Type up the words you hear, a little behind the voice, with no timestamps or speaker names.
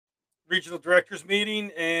regional directors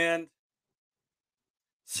meeting and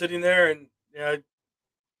sitting there and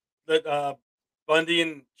let Bundy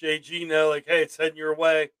and JG know like, hey, it's heading your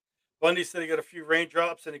way. Bundy said he got a few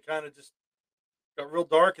raindrops and it kind of just got real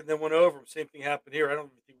dark and then went over. Same thing happened here. I don't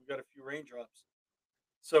even think we got a few raindrops.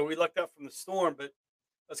 So we lucked out from the storm, but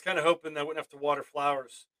I was kind of hoping that I wouldn't have to water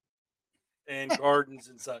flowers and gardens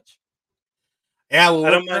and such. Yeah, well, I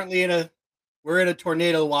don't mind. we're in a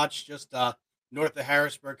tornado watch just north of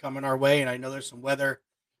Harrisburg coming our way, and I know there's some weather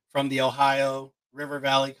from the Ohio River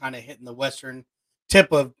Valley kind of hitting the western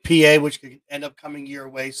tip of PA, which could end up coming your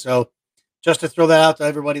way. So, just to throw that out to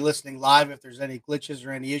everybody listening live, if there's any glitches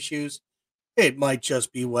or any issues, it might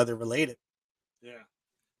just be weather related. Yeah.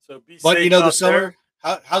 So be But safe the out there. summer,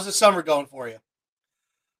 how's the summer going for you?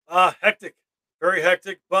 Hectic, very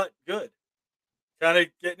hectic, but good. Kind of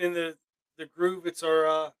getting in the groove. It's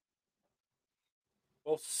our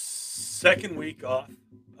second week off.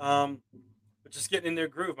 But just getting in their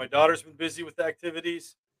groove. My daughter's been busy with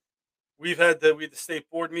activities. We had the state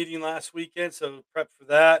board meeting last weekend, so prep for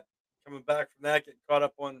that. Coming back from that, getting caught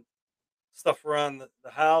up on stuff around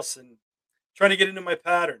the house and trying to get into my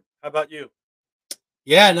pattern. How about you?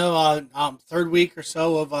 Yeah, no, third week or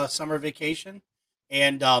so of summer vacation,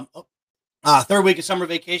 and third week of summer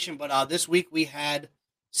vacation. But this week we had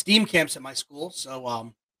STEAM camps at my school,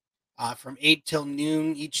 so from 8 till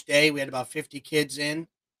noon each day, we had about 50 kids in.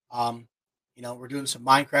 Um, we're doing some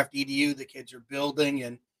Minecraft EDU. The kids are building,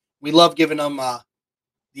 and we love giving them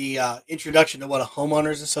the introduction to what a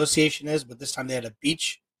homeowners association is. But this time they had a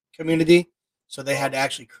beach community, so they had Oh, to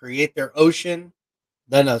actually create their ocean,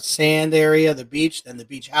 then a sand area, the beach, then the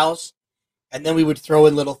beach house, and then we would throw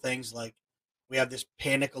in little things like we have this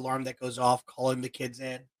panic alarm that goes off, calling the kids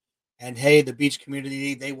in, and hey, the beach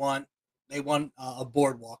community they want a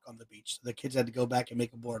boardwalk on the beach, so the kids had to go back and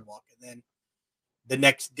make a boardwalk, and then the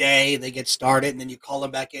next day they get started, and then you call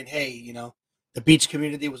them back in, hey, the beach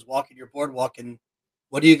community was walking your boardwalk, and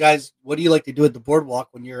what do you like to do at the boardwalk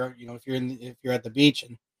when you're if you're at the beach,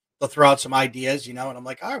 and they'll throw out some ideas, and I'm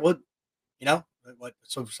like, all right, well, you know what?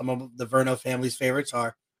 So some of the Verno family's favorites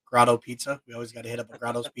are grotto pizza. We always got to hit up a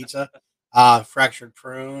grotto's pizza, fractured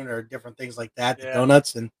prune, or different things like that. The yeah.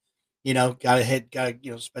 donuts, and got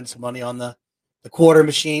to spend some money on the quarter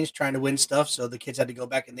machines, trying to win stuff. So the kids had to go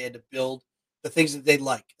back and they had to build the things that they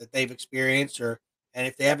like, that they've experienced, or and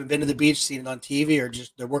if they haven't been to the beach, seen it on TV, or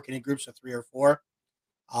just they're working in groups of three or four.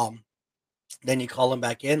 Um, then you call them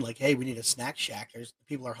back in, like, hey, we need a snack shack. There's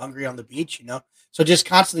people are hungry on the beach. So just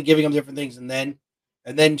constantly giving them different things, and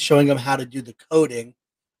then showing them how to do the coding.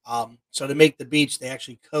 So to make the beach, they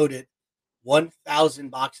actually coded 1,000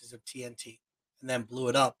 boxes of TNT and then blew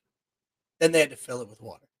it up. Then they had to fill it with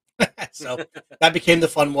water. So that became the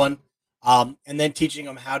fun one. And then teaching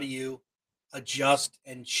them how do you adjust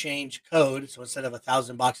and change code. So instead of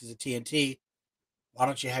 1,000 boxes of TNT, why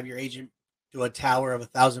don't you have your agent do a tower of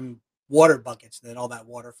 1,000 water buckets, and then all that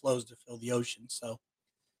water flows to fill the ocean. So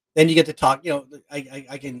then you get to talk.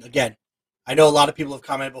 I can again. I know a lot of people have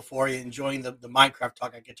commented before enjoying the Minecraft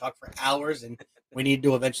talk. I could talk for hours, and we need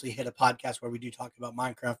to eventually hit a podcast where we do talk about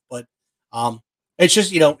Minecraft. But it's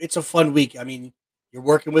just it's a fun week. I mean, you're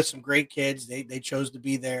working with some great kids. They chose to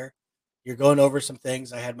be there. You're going over some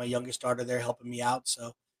things. I had my youngest daughter there helping me out,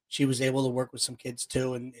 so she was able to work with some kids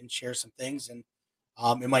too and share some things. And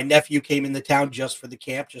my nephew came into town just for the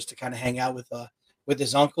camp, just to kind of hang out with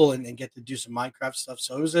his uncle and get to do some Minecraft stuff.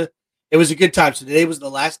 So it was a good time. So today was the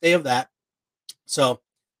last day of that. So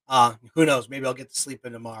who knows? Maybe I'll get to sleep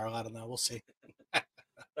in tomorrow. I don't know. We'll see.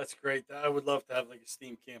 That's great. I would love to have like a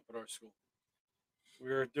STEAM camp at our school.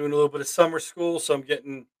 We're doing a little bit of summer school, so I'm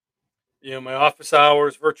getting my office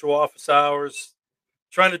hours, virtual office hours,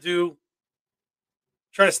 trying to do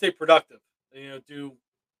trying to stay productive. Do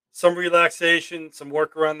some relaxation, some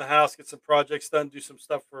work around the house, get some projects done, do some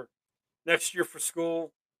stuff for next year for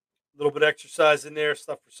school. A little bit of exercise in there,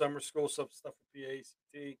 stuff for summer school, some stuff for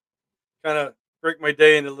PAECT. Kind of break my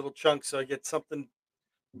day into little chunks so I get something,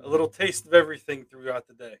 a little taste of everything throughout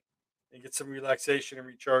the day, and get some relaxation and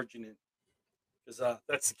recharging in. Because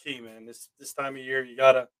that's the key, man. This time of year, you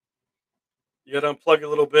gotta unplug a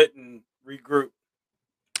little bit and regroup.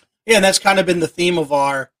 Yeah, and that's kind of been the theme of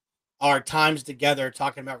our times together,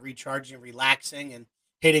 talking about recharging, relaxing, and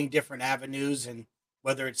hitting different avenues, and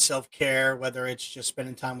whether it's self care, whether it's just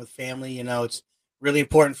spending time with family. It's really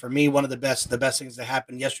important for me. One of the best things that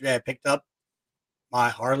happened yesterday, I picked up my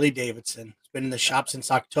Harley Davidson. It's been in the shop since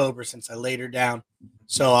October, since I laid her down.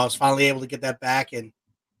 So I was finally able to get that back and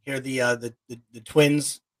hear the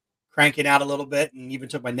twins cranking out a little bit, and even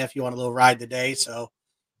took my nephew on a little ride today. So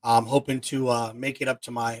I'm hoping to make it up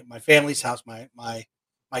to my family's house, my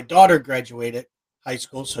my daughter graduated high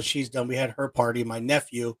school, so she's done. We had her party. My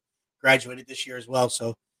nephew graduated this year as well,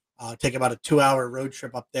 so take about a 2 hour road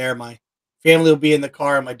trip up there. My family will be in the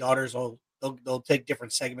car, and my daughters will they'll take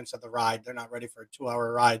different segments of the ride. They're not ready for a 2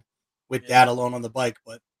 hour ride with Yeah. dad alone on the bike,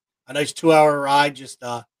 but a nice 2 hour ride, just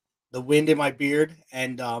the wind in my beard,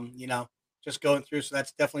 and just going through. So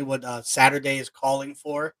that's definitely what Saturday is calling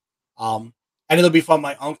for. And it'll be fun.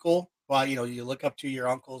 My uncle, well, you look up to your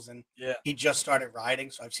uncles, and Yeah. he just started riding,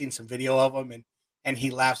 so I've seen some video of him, and he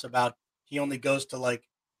laughs about he only goes to like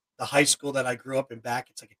the high school that I grew up in back.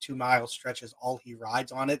 It's like a 2 mile stretch is all he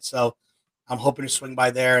rides on it. So I'm hoping to swing by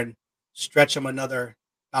there and stretch him another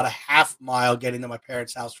about a half mile getting to my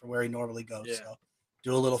parents' house from where he normally goes. Yeah. So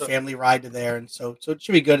do a little So family ride to there, and so it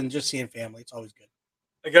should be good. And just seeing family, it's always good.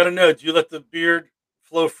 I got to know, do you let the beard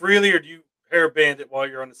flow freely or do you hairband it while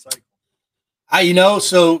you're on the cycle?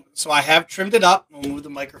 So I have trimmed it up. I'll move the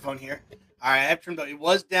microphone here. All right, I have trimmed it. It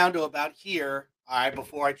was down to about here. All right,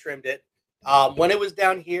 before I trimmed it. When it was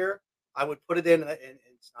down here, I would put it in, and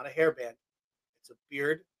it's not a hairband; it's a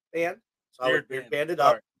beard band. So I would Beard beard band. band it All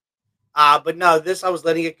up. right. But no, this I was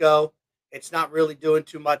letting it go. It's not really doing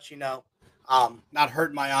too much, not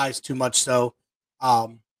hurting my eyes too much. So,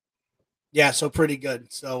 um, yeah, so pretty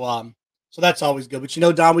good. So that's always good.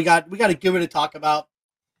 But Don, we got a good bit to talk about.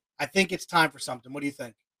 I think it's time for something. What do you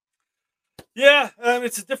think? Yeah,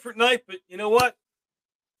 it's a different night, but you know what?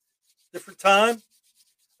 Different time.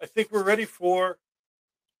 I think we're ready for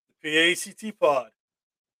the PACT pod.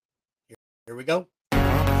 Here we go.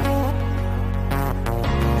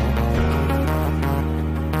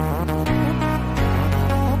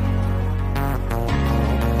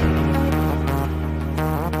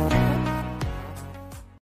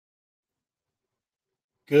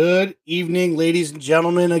 Good evening, ladies and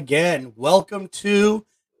gentlemen. Again, welcome to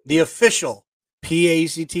the official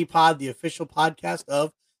PACT pod, the official podcast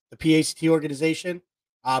of the PACT organization.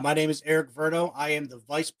 My name is Eric Verno. I am the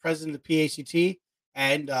vice president of the PACT,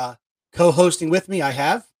 and co-hosting with me, I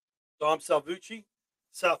have. Dom Salvucci,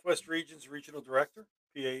 Southwest Region's Regional Director,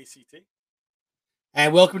 PACT.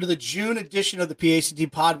 And welcome to the June edition of the PACT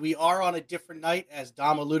pod. We are on a different night, as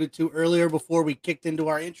Dom alluded to earlier before we kicked into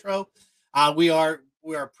our intro. We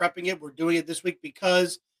are prepping it. We're doing it this week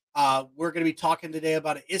because we're going to be talking today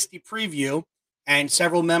about an ISTE preview, and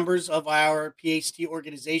several members of our PACT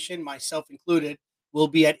organization, myself included, will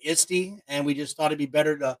be at ISTE, and we just thought it'd be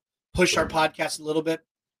better to push our podcast a little bit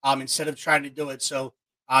instead of trying to do it. So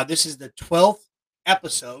this is the 12th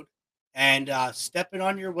episode. And stepping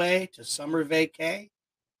on your way to summer vacay,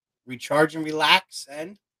 recharge and relax,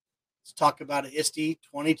 and let's talk about an ISTE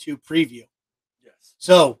 22 preview. Yes.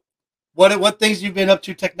 So, what things you've been up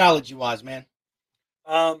to technology wise, man?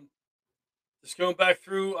 Um, just going back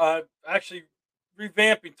through, actually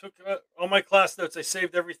revamping, took all my class notes. I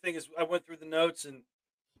saved everything as I went through the notes and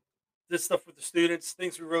did stuff with the students,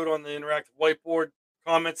 things we wrote on the interactive whiteboard,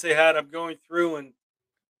 comments they had. I'm going through and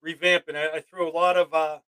revamping. I threw a lot of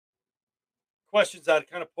questions out,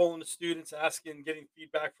 kind of polling the students, asking, getting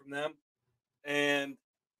feedback from them, and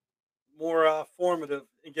more formative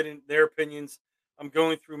in getting their opinions. I'm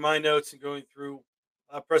going through my notes and going through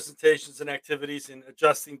presentations and activities and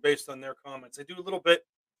adjusting based on their comments. I do a little bit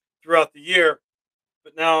throughout the year,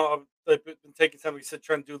 but now I've been taking time, like I said,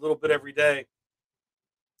 trying to do a little bit every day.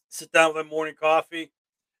 Sit down with my morning coffee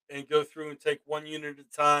and go through and take one unit at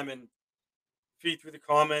a time and feed through the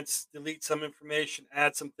comments, delete some information,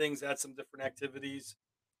 add some things, add some different activities,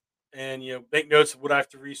 and make notes of what I have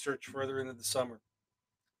to research further into the summer.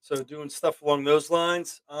 So doing stuff along those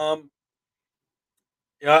lines.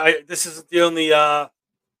 This isn't the only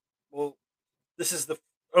well, this is the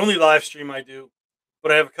only live stream I do,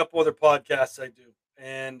 but I have a couple other podcasts I do,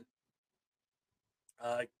 and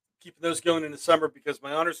uh, keeping those going in the summer because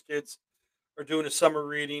my honors kids are doing a summer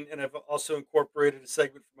reading, and I've also incorporated a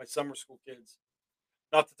segment for my summer school kids.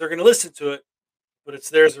 Not that they're going to listen to it, but it's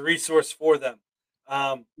there as a resource for them.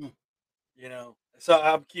 Um, Hmm. so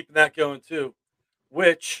I'm keeping that going too.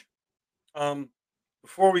 Which, um,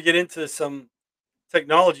 before we get into some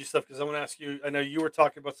technology stuff, because I want to ask you, I know you were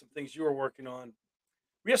talking about some things you were working on.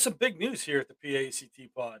 We have some big news here at the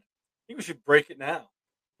PACT Pod. I think we should break it now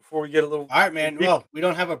before we get a little, All right, little man. deep. Well, we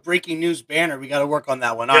don't have a breaking news banner. We got to work on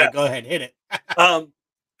that one. All Yeah. right, go ahead, hit it. Um,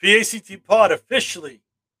 PACT Pod officially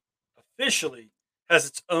has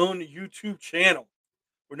its own YouTube channel.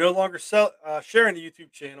 We're no longer sharing the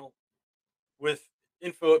YouTube channel with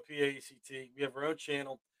info at PACT. We have our own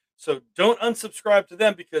channel. So don't unsubscribe to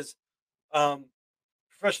them because um,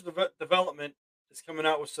 professional development is coming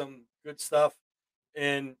out with some good stuff,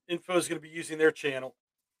 and info is going to be using their channel.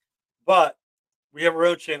 But we have our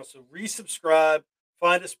own channel, so resubscribe,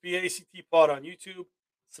 find us PACT Pod on YouTube.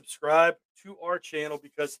 Subscribe to our channel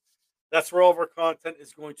because that's where all of our content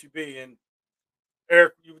is going to be. And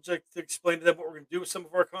Eric, you would like to explain to them what we're going to do with some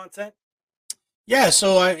of our content? Yeah,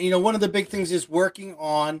 so one of the big things is working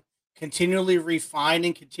on continually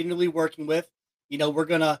refining, continually working with. We're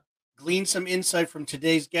gonna glean some insight from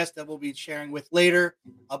today's guest that we'll be sharing with later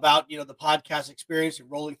about the podcast experience and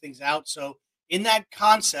rolling things out. So, in that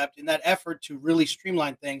concept, in that effort to really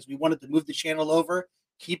streamline things, we wanted to move the channel over,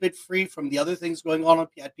 keep it free from the other things going on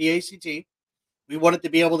at PACT. We wanted to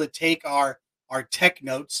be able to take our tech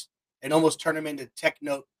notes and almost turn them into tech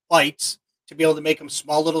note bites to be able to make them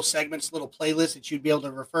small little segments, little playlists that you'd be able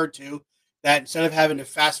to refer to. That instead of having to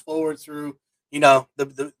fast forward through,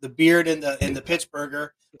 the beard and the Pittsburgher,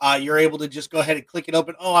 you're able to just go ahead and click it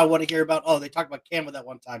open. Oh, I want to hear about. Oh, they talked about Canva that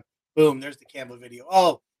one time. Boom, there's the Canva video.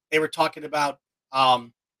 Oh, they were talking about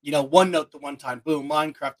OneNote the one time. Boom,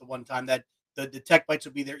 Minecraft the one time. That the tech bites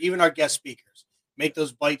will be there. Even our guest speakers make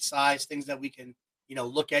those bite size things that we can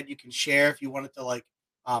look at. You can share if you wanted to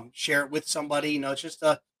share it with somebody. It's just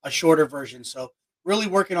a shorter version. So really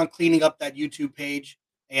working on cleaning up that YouTube page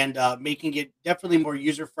and making it definitely more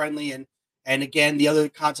user friendly. And again, the other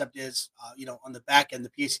concept is on the back end, the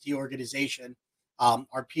PACT organization,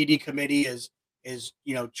 our PD committee is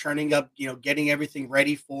churning up, getting everything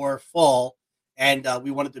ready for fall. And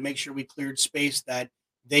we wanted to make sure we cleared space that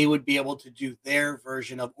they would be able to do their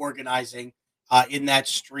version of organizing in that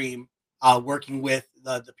stream, working with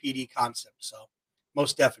the PD concept. So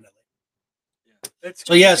most definitely. Yeah, it's So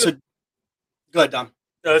gonna be yeah, good. so go ahead, Dom.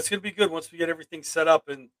 No, it's gonna be good once we get everything set up.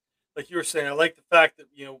 And like you were saying, I like the fact that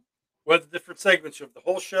we have the different segments. You have the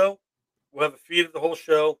whole show. We'll have a feed of the whole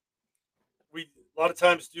show. We a lot of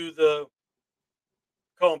times do the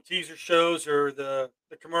call them teaser shows or the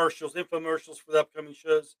commercials, infomercials for the upcoming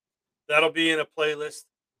shows. That'll be in a playlist.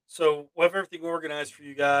 So we'll have everything organized for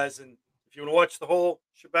you guys. And if you want to watch the whole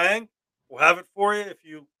shebang, we'll have it for you. If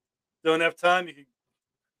you don't have time, you can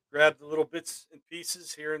grab the little bits and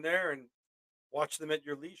pieces here and there and watch them at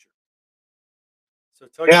your leisure. So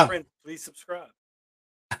tell your Yeah. friends, please subscribe.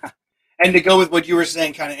 And to go with what you were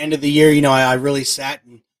saying, kind of end of the year, I really sat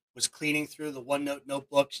and was cleaning through the OneNote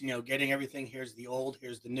notebooks, getting everything. Here's the old,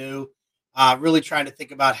 here's the new. Really trying to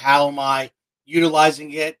think about how am I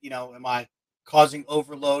utilizing it? Am I causing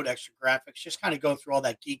overload, extra graphics? Just kind of going through all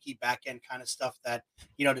that geeky back end kind of stuff that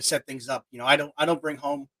to set things up. I don't bring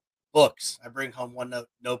home books. I bring home OneNote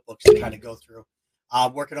notebooks to kind of go through.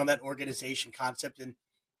 Working on that organization concept, and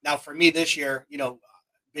now for me this year,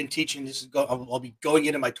 been teaching. I'll be going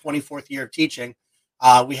into my 24th year of teaching.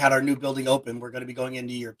 We had our new building open. We're going to be going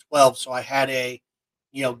into year 12. So I had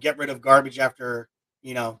get rid of garbage after,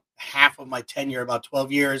 half of my tenure, about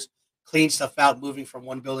 12 years, clean stuff out, moving from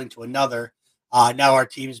one building to another. Now our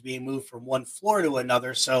team is being moved from one floor to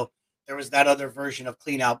another. So there was that other version of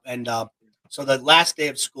clean out. And so the last day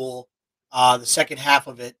of school, the second half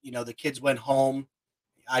of it, the kids went home.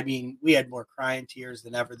 I mean, we had more crying tears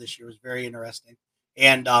than ever this year. It was very interesting.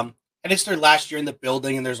 And it's their last year in the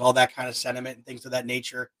building, and there's all that kind of sentiment and things of that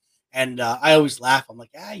nature. And I always laugh. I'm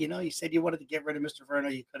like, you said you wanted to get rid of Mr.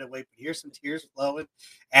 Verno, you couldn't wait, but here's some tears flowing.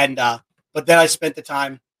 And but then I spent the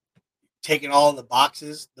time taking all of the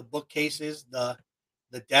boxes, the bookcases, the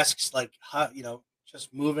desks,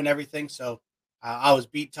 just moving everything. So I was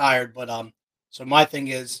beat tired, but so my thing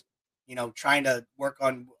is, trying to work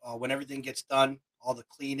on when everything gets done, all the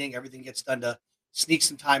cleaning, everything gets done to sneak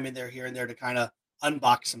some time in there here and there to kind of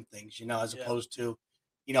unbox some things, as Yeah. opposed to,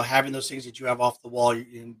 having those things that you have off the wall.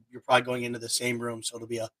 You're probably going into the same room, so it'll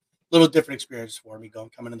be a little different experience for me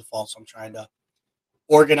coming in the fall. So I'm trying to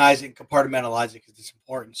organize it and compartmentalize it because it's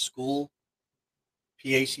important. School,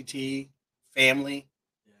 PACT, family,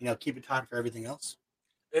 Yeah. keeping time for everything else.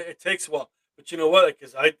 It takes a while. But you know what?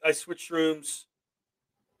 Because I switched rooms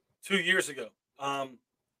 2 years ago.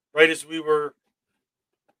 Right as we were,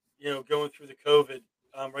 going through the COVID,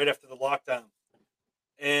 right after the lockdown.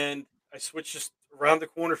 And I switched just around the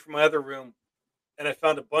corner from my other room, and I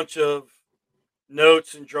found a bunch of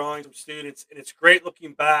notes and drawings from students, and it's great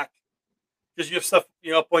looking back because you have stuff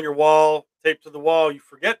up on your wall, taped to the wall. You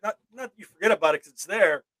forget not you forget about it because it's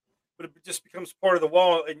there, but it just becomes part of the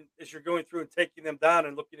wall. And as you're going through and taking them down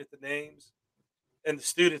and looking at the names and the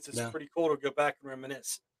students, it's Yeah. pretty cool to go back and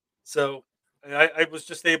reminisce. So and I was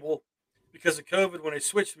just able because of COVID when I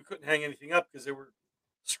switched, we couldn't hang anything up because they were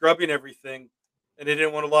scrubbing everything, and they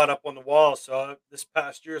didn't want a lot up on the wall. So this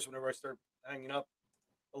past year is whenever I started hanging up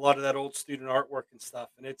a lot of that old student artwork and stuff,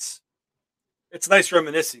 and it's nice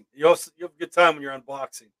reminiscing. You have a good time when you're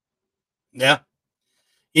unboxing. Yeah.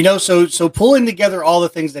 So pulling together all the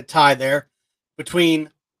things that tie there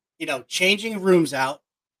between, changing rooms out,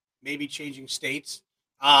 maybe changing states,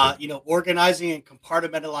 organizing and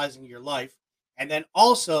compartmentalizing your life. And then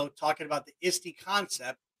also talking about the ISTE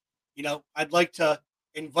concept. I'd like to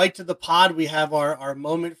invite to the pod. We have our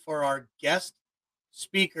moment for our guest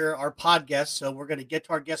speaker, our pod guest. So we're going to get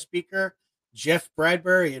to our guest speaker, Jeff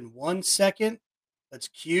Bradbury, in 1 second. Let's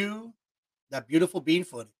cue that beautiful bean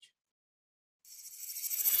footage.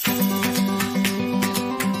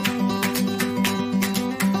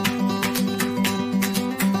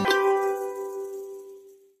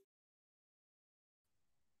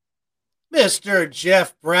 Mr.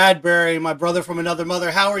 Jeff Bradbury, my brother from another mother,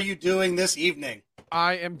 how are you doing this evening?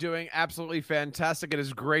 I am doing absolutely fantastic. It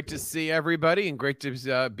is great to see everybody and great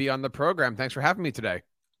to be on the program. Thanks for having me today.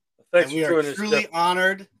 Thanks and we for are joining truly us,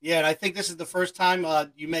 honored. Yeah, and I think this is the first time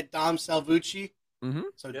you met Dom Salvucci. Mm-hmm.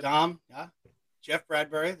 So Yep. Dom, Jeff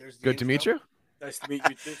Bradbury. There's the Good to meet you. Nice to meet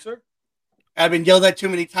you too, sir. I've been yelled at too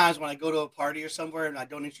many times when I go to a party or somewhere and I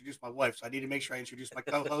don't introduce my wife. So I need to make sure I introduce my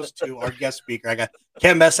co-host to our guest speaker.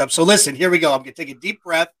 Can't mess up. So listen, here we go. I'm going to take a deep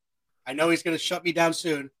breath. I know he's going to shut me down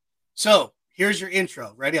soon. So here's your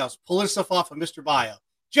intro. Ready? I was pulling stuff off of Mr. Bio.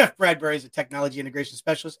 Jeff Bradbury is a technology integration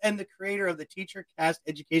specialist and the creator of the TeacherCast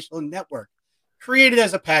Educational Network. Created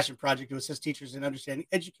as a passion project to assist teachers in understanding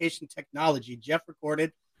education technology, Jeff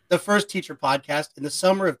recorded the first teacher podcast in the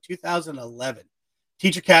summer of 2011.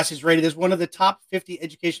 TeacherCast is rated as one of the top 50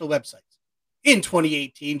 educational websites. In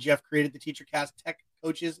 2018, Jeff created the TeacherCast Tech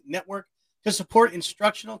Coaches Network to support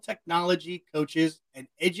instructional technology coaches and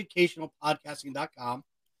educationalpodcasting.com,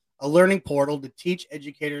 a learning portal to teach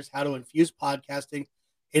educators how to infuse podcasting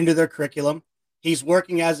into their curriculum. He's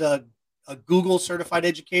working as a Google certified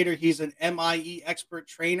educator. He's an MIE expert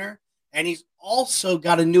trainer, and he's also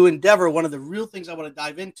got a new endeavor. One of the real things I want to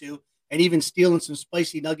dive into, and even stealing some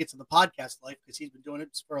spicy nuggets of the podcast life because he's been doing it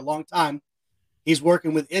for a long time. He's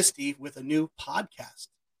working with ISTE with a new podcast.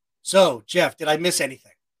 So, Jeff, did I miss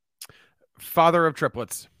anything? Father of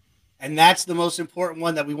triplets. And that's the most important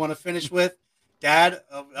one that we want to finish with. Dad,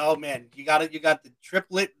 oh man, you got it. You got the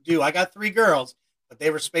triplet due. I got 3 girls, but they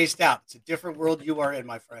were spaced out. It's a different world you are in,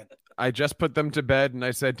 my friend. I just put them to bed and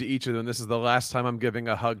I said to each of them, this is the last time I'm giving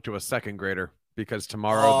a hug to a second grader because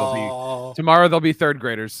tomorrow they'll be third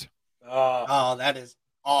graders. Oh, that is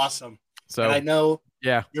awesome. So and I know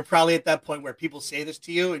yeah, you're probably at that point where people say this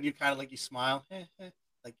to you and you kind of like you smile,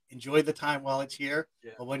 like enjoy the time while it's here.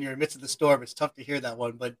 Yeah. But when you're in the midst of the storm, it's tough to hear that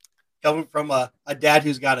one. But coming from a dad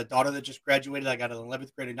who's got a daughter that just graduated, I got an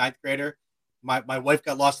 11th grader, 9th grader. My wife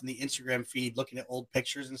got lost in the Instagram feed looking at old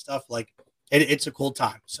pictures and stuff. Like it's a cool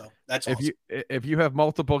time. So that's awesome. If you have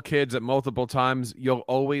multiple kids at multiple times, you'll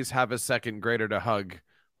always have a second grader to hug.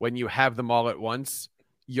 When you have them all at once,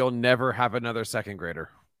 you'll never have another second grader.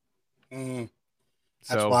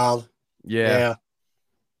 That's wild. Yeah.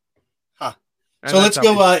 Huh. So let's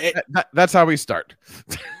go. That's how we start.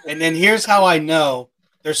 And then here's how I know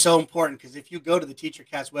they're so important. Because if you go to the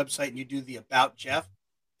TeacherCast website and you do the About Jeff,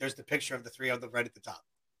 there's the picture of the 3 of them right at the top.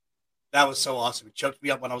 That was so awesome. It choked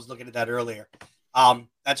me up when I was looking at that earlier.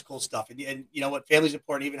 That's cool stuff. And you know what? Family's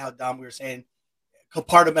important. Even how Dom, we were saying,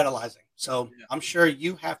 compartmentalizing. So I'm sure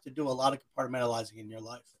you have to do a lot of compartmentalizing in your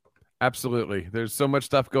life. Absolutely. There's so much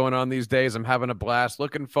stuff going on these days. I'm having a blast.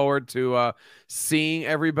 Looking forward to seeing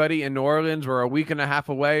everybody in New Orleans. We're a week and a half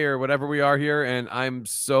away or whatever we are here. And I'm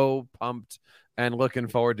so pumped and looking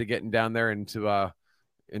forward to getting down there into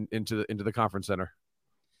the conference center.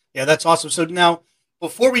 Yeah, that's awesome. So now,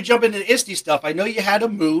 before we jump into the ISTE stuff, I know you had to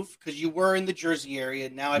move because you were in the Jersey area.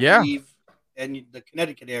 And now I believe in the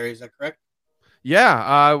Connecticut area. Is that correct? Yeah,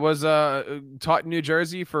 I was taught in New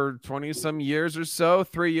Jersey for 20 some years or so.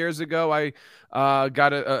 3 years ago, I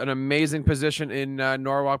got an amazing position in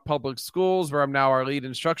Norwalk Public Schools, where I'm now our lead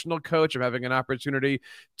instructional coach. I'm having an opportunity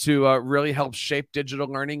to really help shape digital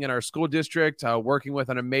learning in our school district, working with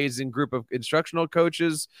an amazing group of instructional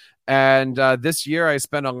coaches. And this year, I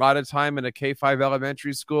spent a lot of time in a K-5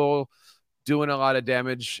 elementary school, doing a lot of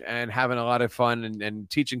damage and having a lot of fun and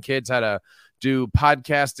teaching kids how to do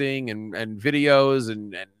podcasting and videos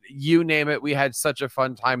and you name it. We had such a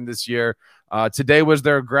fun time this year. Today was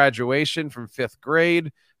their graduation from 5th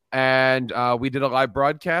grade, and we did a live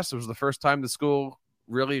broadcast. It was the first time the school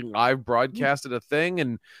really live broadcasted a thing,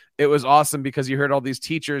 and it was awesome because you heard all these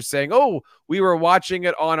teachers saying, oh, we were watching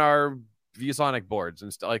it on our ViewSonic boards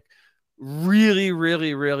and stuff. Like, really,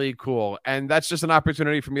 really, really cool. And that's just an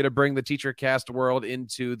opportunity for me to bring the TeacherCast world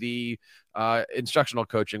into the instructional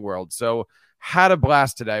coaching world. So had a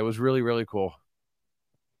blast today. It was really, really cool.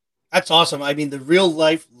 That's awesome. I mean, the real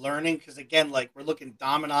life learning, because again, like we're looking,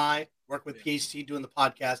 Dom and I work with PAECT doing the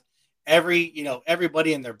podcast,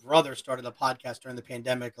 everybody and their brother started a podcast during the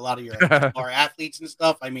pandemic. A lot of your star athletes and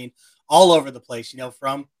stuff. I mean, all over the place,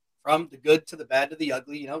 from the good to the bad to the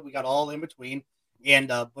ugly, we got all in between. And,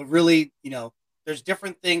 but really, there's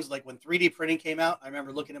different things like when 3D printing came out. I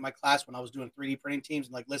remember looking at my class when I was doing 3D printing teams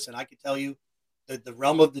and like, listen, I could tell you the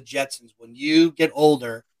realm of the Jetsons, when you get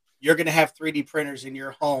older, you're going to have 3D printers in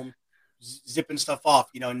your home zipping stuff off.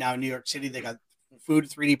 Now in New York City, they got food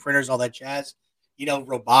 3D printers, all that jazz.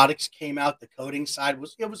 Robotics came out. The coding side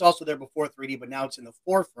was also there before 3D, but now it's in the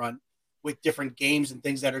forefront with different games and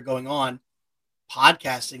things that are going on.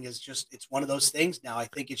 Podcasting is it's one of those things now. I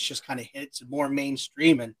think it's just kind of hits more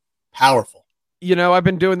mainstream and powerful. I've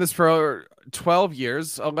been doing this for 12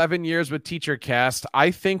 years, 11 years with TeacherCast.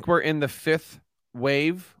 I think we're in the 5th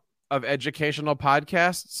wave of educational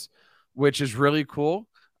podcasts, which is really cool.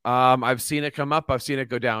 I've seen it come up. I've seen it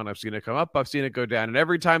go down. I've seen it come up. I've seen it go down. And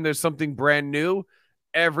every time there's something brand new,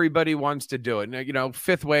 everybody wants to do it. Now,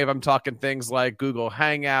 5th wave, I'm talking things like Google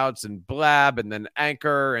Hangouts and Blab and then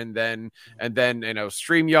Anchor and then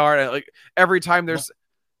StreamYard. Like every time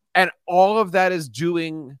and all of that is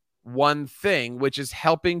doing one thing, which is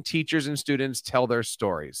helping teachers and students tell their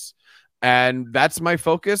stories. And that's my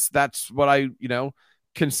focus. That's what I,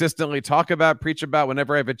 consistently talk about, preach about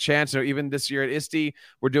whenever I have a chance. Even this year at ISTE,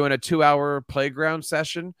 we're doing a 2-hour playground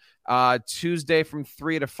session Tuesday from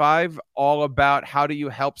 3 to 5, all about how do you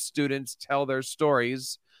help students tell their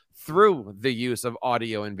stories through the use of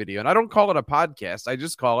audio and video. And I don't call it a podcast. I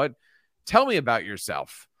just call it, tell me about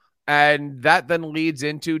yourself. And that then leads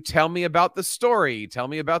into, tell me about the story. Tell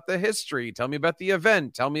me about the history. Tell me about the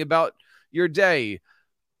event. Tell me about your day.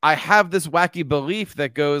 I have this wacky belief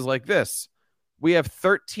that goes like this. We have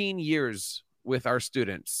 13 years with our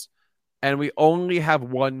students, and we only have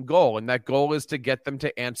one goal, and that goal is to get them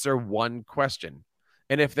to answer one question.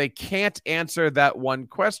 And if they can't answer that one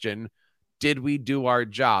question, did we do our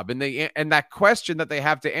job? And that question that they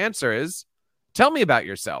have to answer is, tell me about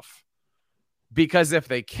yourself. Because if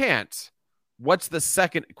they can't, what's the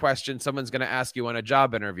second question someone's going to ask you on a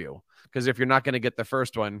job interview? Because if you're not going to get the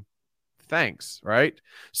first one, thanks, right?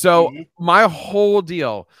 So my whole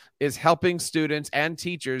deal is helping students and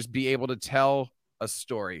teachers be able to tell a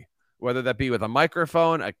story, whether that be with a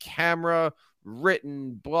microphone, a camera,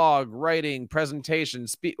 written, blog, writing, presentation,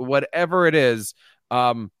 whatever it is.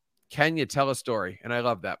 Can you tell a story? And I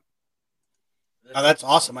love that. Oh, that's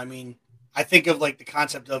awesome. I mean, I think of like the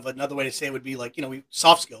concept of another way to say it would be like,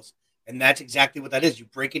 soft skills. And that's exactly what that is. You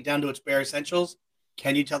break it down to its bare essentials.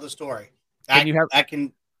 Can you tell the story?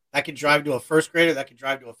 That can drive to a first grader. That can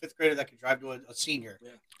drive to a 5th grader. That can drive to a senior.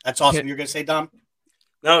 Yeah. That's awesome. You're going to say, Dom?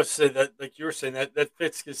 No, say that like you were saying, that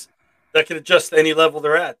fits because that can adjust to any level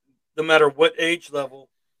they're at. No matter what age level,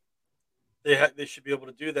 they should be able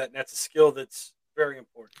to do that. And that's a skill that's very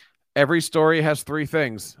important. Every story has 3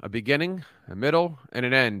 things: a beginning, a middle, and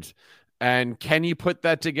an end. And can you put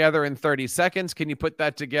that together in 30 seconds? Can you put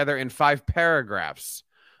that together in 5 paragraphs?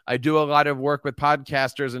 I do a lot of work with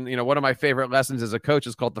podcasters, and one of my favorite lessons as a coach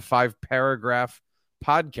is called the 5-paragraph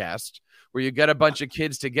podcast, where you get a bunch of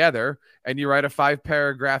kids together and you write a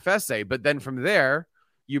 5-paragraph essay. But then from there,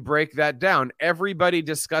 you break that down. Everybody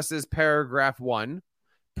discusses paragraph 1.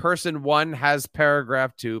 Person 1 has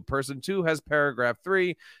paragraph 2. Person 2 has paragraph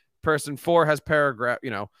 3. Person 4 has paragraph,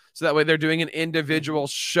 so that way they're doing an individual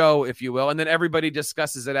show, if you will. And then everybody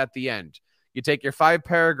discusses it at the end. You take your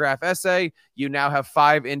 5-paragraph essay. You now have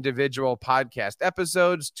 5 individual podcast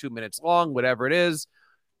episodes, 2 minutes long, whatever it is.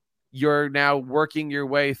 You're now working your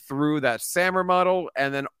way through that SAMR model.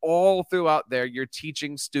 And then all throughout there, you're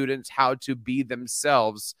teaching students how to be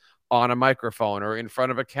themselves on a microphone or in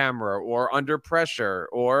front of a camera or under pressure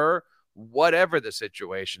or whatever the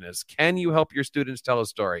situation is. Can you help your students tell a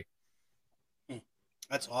story?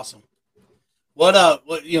 That's awesome. What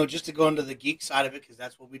just to go into the geek side of it, because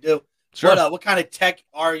that's what we do. Sure. What kind of tech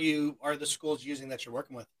are the schools using that you're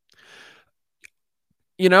working with?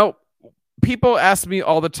 People ask me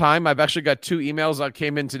all the time. I've actually got 2 emails that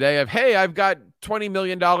came in today of, hey, I've got $20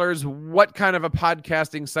 million. What kind of a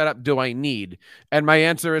podcasting setup do I need? And my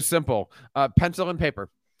answer is simple: pencil and paper.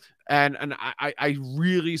 And I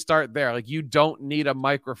really start there. Like, you don't need a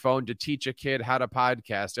microphone to teach a kid how to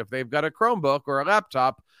podcast. If they've got a Chromebook or a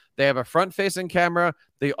laptop, they have a front-facing camera,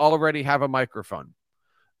 they already have a microphone.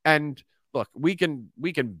 And look, we can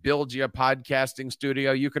build you a podcasting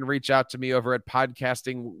studio. You can reach out to me over at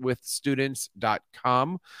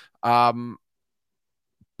podcastingwithstudents.com.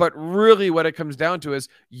 But really what it comes down to is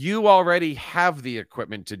you already have the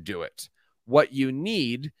equipment to do it. What you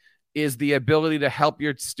need is the ability to help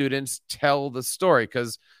your students tell the story,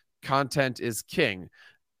 because content is king.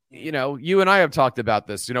 you know, you and I have talked about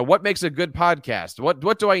this. You know, what makes a good podcast?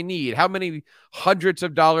 What do I need? How many hundreds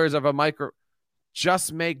of dollars of a micro?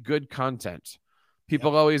 Just make good content.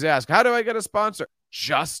 People always ask, how do I get a sponsor?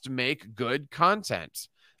 Just make good content.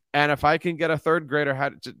 And if I can get a third grader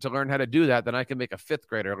to learn how to do that, then I can make a fifth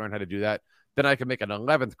grader learn how to do that. Then I can make an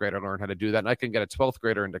 11th grader learn how to do that. And I can get a 12th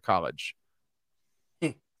grader into college.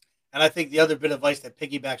 And I think the other bit of advice that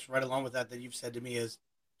piggybacks right along with that you've said to me is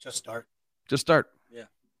just start. Just start. Yeah.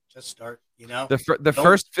 Just start, you know. The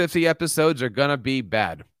first 50 episodes are going to be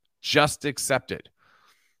bad. Just accept it.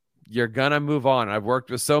 You're going to move on. I've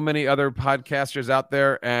worked with so many other podcasters out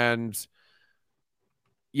there, and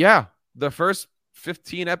yeah, the first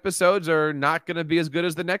 15 episodes are not going to be as good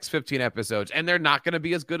as the next 15 episodes, and they're not going to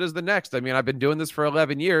be as good as the next. I mean, I've been doing this for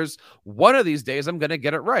 11 years. One of these days I'm going to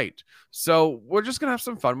get it right. So we're just going to have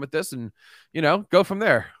some fun with this and, you know, go from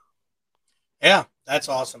there. Yeah, that's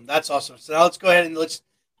awesome. That's awesome. So now let's go ahead and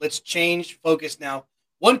let's change focus now.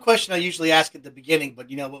 One question I usually ask at the beginning, but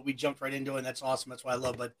you know what, we jumped right into it, and that's awesome. That's what I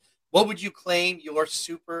love. But what would you claim your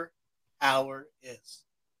superpower is?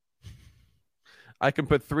 I can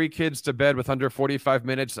put 3 kids to bed with under 45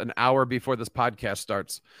 minutes, an hour before this podcast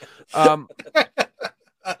starts. All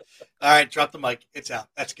right, drop the mic. It's out.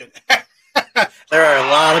 That's good. There are a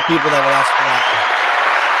lot of people that would ask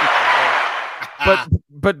for that.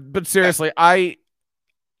 But seriously,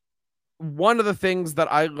 one of the things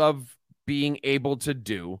that I love being able to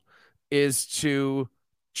do is to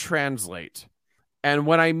translate. And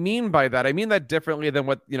what I mean by that, I mean that differently than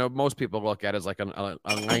what, you know, most people look at as like a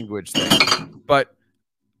language thing. But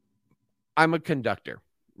I'm a conductor,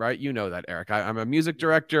 right? You know that, Eric. I'm a music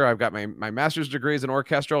director. I've got my master's degrees in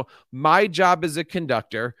orchestral. My job as a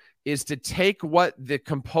conductor is to take what the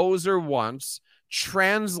composer wants,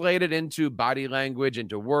 translate it into body language,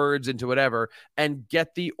 into words, into whatever, and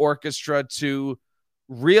get the orchestra to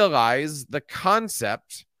realize the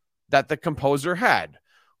concept that the composer had.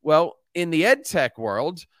 Well, in the ed tech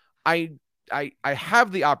world, I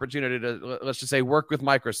have the opportunity to, let's just say, work with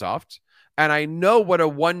Microsoft, and I know what a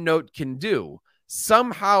OneNote can do.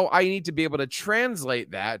 Somehow I need to be able to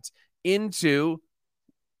translate that into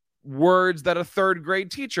words that a third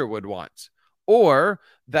grade teacher would want, or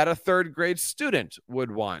that a third grade student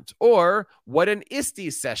would want, or what an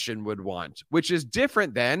ISTE session would want, which is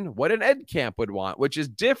different than what an ed camp would want, which is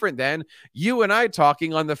different than you and I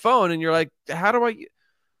talking on the phone. And you're like, how do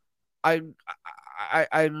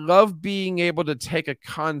I love being able to take a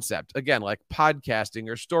concept, again, like podcasting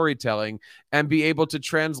or storytelling, and be able to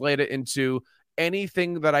translate it into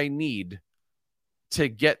anything that I need to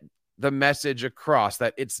get the message across,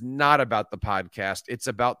 that it's not about the podcast. It's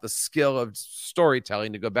about the skill of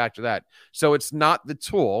storytelling, to go back to that. So it's not the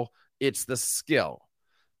tool, it's the skill.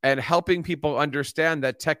 And helping people understand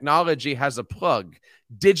that technology has a plug.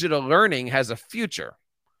 Digital learning has a future.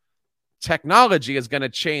 Technology is going to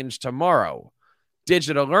change tomorrow.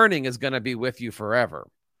 Digital learning is going to be with you forever.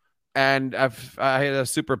 And I had a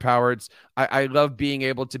superpower. I love being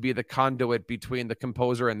able to be the conduit between the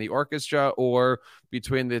composer and the orchestra, or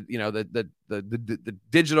between the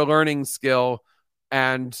digital learning skill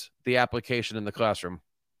and the application in the classroom.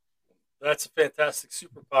 That's a fantastic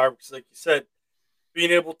superpower, because, like you said,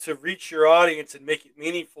 being able to reach your audience and make it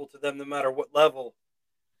meaningful to them, no matter what level,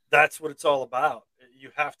 that's what it's all about.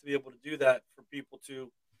 You have to be able to do that for people to,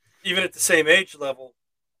 even at the same age level,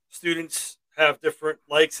 students have different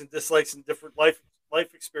likes and dislikes and different life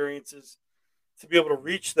experiences. To be able to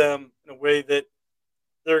reach them in a way that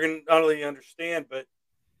they're going to not only understand but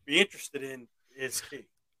be interested in is key.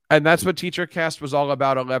 And that's what TeacherCast was all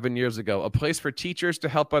about 11 years ago, a place for teachers to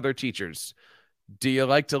help other teachers. Do you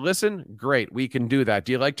like to listen? Great, we can do that.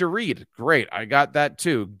 Do you like to read? Great, I got that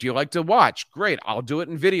too. Do you like to watch? Great, I'll do it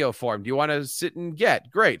in video form. Do you want to sit and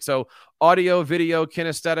get? Great. So audio, video,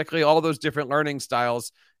 kinesthetically, all those different learning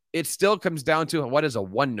styles. It still comes down to, what does a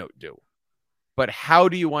OneNote do? But how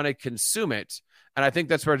do you want to consume it? And I think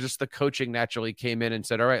that's where just the coaching naturally came in and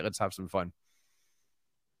said, all right, let's have some fun.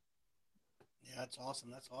 Yeah, that's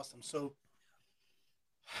awesome. That's awesome. So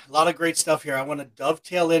a lot of great stuff here. I want to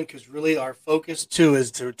dovetail in, because really our focus too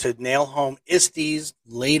is to nail home ISTE's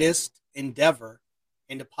latest endeavor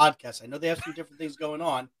into podcasts. I know they have some different things going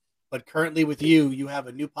on, but currently with you have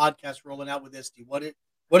a new podcast rolling out with ISTE. What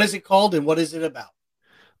is it called, and what is it about?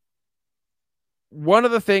 One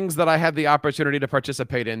of the things that I had the opportunity to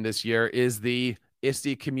participate in this year is the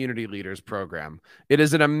ISTE Community Leaders Program. It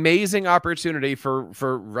is an amazing opportunity for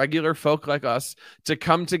regular folk like us to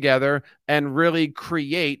come together and really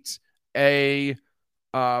create a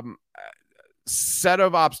set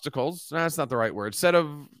of obstacles. That's not the right word. Set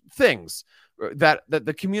of things that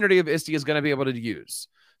the community of ISTE is going to be able to use.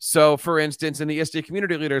 So, for instance, in the ISTE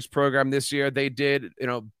Community Leaders Program this year, they did,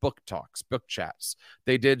 book talks, book chats.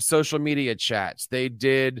 They did social media chats. They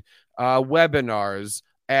did webinars.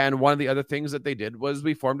 And one of the other things that they did was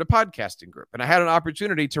we formed a podcasting group. And I had an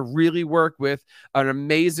opportunity to really work with an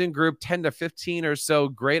amazing group, 10 to 15 or so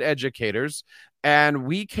great educators. And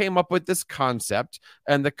we came up with this concept.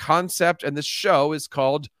 And the concept and the show is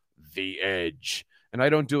called The Edge. And I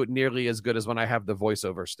don't do it nearly as good as when I have the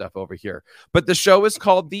voiceover stuff over here. But the show is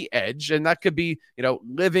called The Edge, and that could be,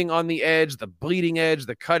 living on the edge, the bleeding edge,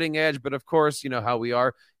 the cutting edge. But of course, you know how we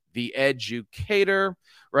are, the educator,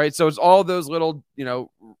 right? So it's all those little,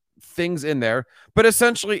 things in there. But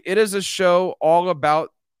essentially, it is a show all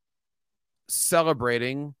about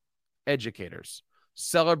celebrating educators,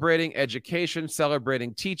 celebrating education,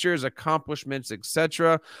 celebrating teachers, accomplishments,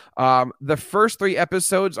 etc. The first 3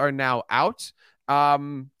 episodes are now out.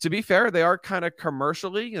 To be fair, they are kind of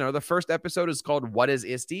commercially, the first episode is called What is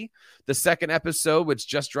ISTE? The second episode, which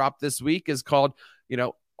just dropped this week, is called,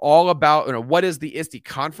 all about, what is the ISTE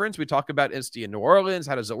conference? We talk about ISTE in New Orleans.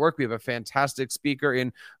 How does it work? We have a fantastic speaker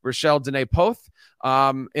in Rochelle Dene-Poth.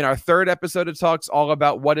 In our third episode, it talks all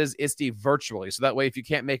about what is ISTE virtually. So that way, if you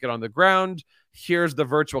can't make it on the ground, here's the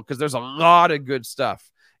virtual, because there's a lot of good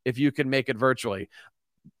stuff if you can make it virtually.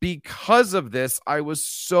 Because of this, I was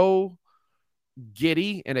so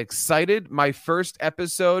giddy and excited. My first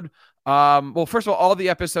episode, well, first of all the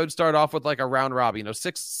episodes start off with like a round robin,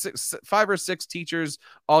 5 or 6 teachers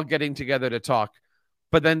all getting together to talk.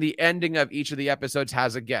 But then the ending of each of the episodes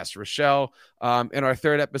has a guest. Rochelle, in our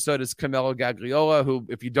third episode, is Camilla Gagliola, who,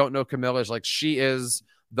 if you don't know Camilla, is she is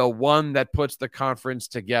the one that puts the conference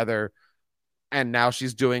together. And now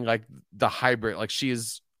she's doing like the hybrid. Like,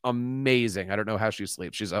 she's amazing. I don't know how she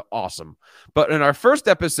sleeps. She's awesome. But in our first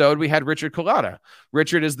episode, we had Richard Collada.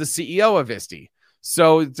 Richard is the CEO of ISTE.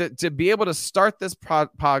 So to be able to start this what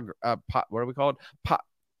do we call it?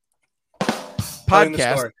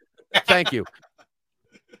 Podcast. Thank you.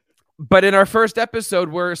 But in our first episode,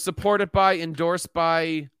 we're supported by, endorsed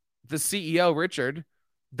by the CEO, Richard.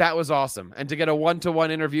 That was awesome. And to get a one-to-one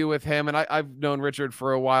interview with him, and I've known Richard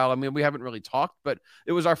for a while. I mean, we haven't really talked, but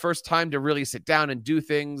it was our first time to really sit down and do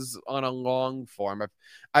things on a long form.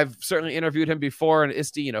 I've certainly interviewed him before in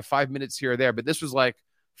ISTE, 5 minutes here or there, but this was like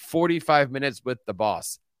 45 minutes with the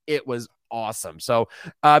boss. It was awesome. So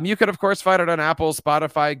you could, of course, find it on Apple,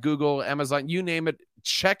 Spotify, Google, Amazon, you name it.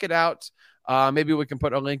 Check it out. Maybe we can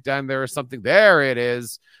put a link down there or something. There it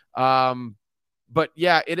is. But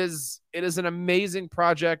yeah, it is an amazing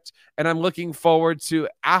project, and I'm looking forward to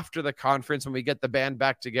after the conference when we get the band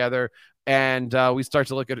back together and we start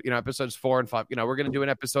to look at episodes 4 and 5. We're going to do an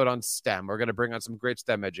episode on STEM. We're going to bring on some great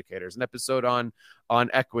STEM educators. An episode on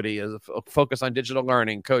equity, as a focus on digital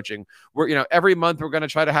learning, coaching. We're every month we're going to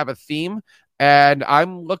try to have a theme, and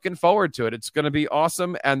I'm looking forward to it. It's going to be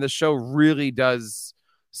awesome, and the show really does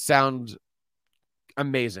sound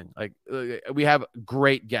amazing. Like, we have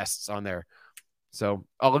great guests on there. So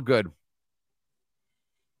all good.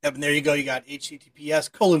 Yep, and there you go. You got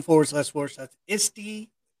https:// that's ISTE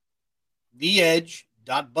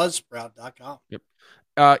theedge.buzzsprout.com. Yep.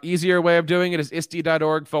 Easier way of doing it is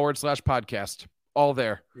ISTE.org/podcast. All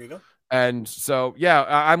there. There you go. And so, yeah,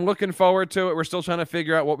 I'm looking forward to it. We're still trying to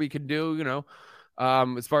figure out what we can do,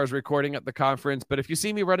 as far as recording at the conference. But if you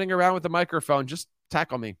see me running around with a microphone, just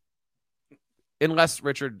tackle me. Unless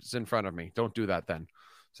Richard's in front of me. Don't do that then.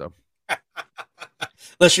 So.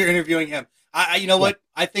 Unless you're interviewing him. You know what?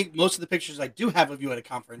 I think most of the pictures I do have of you at a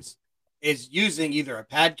conference is using either a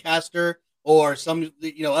Padcaster or some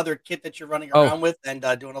other kit that you're running around with and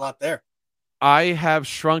doing a lot there. I have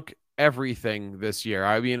shrunk everything this year.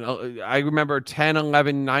 I mean, I remember 10,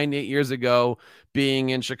 11, 9, 8 years ago being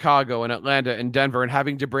in Chicago and Atlanta and Denver and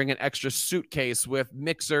having to bring an extra suitcase with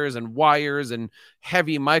mixers and wires and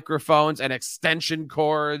heavy microphones and extension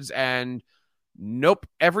cords and nope.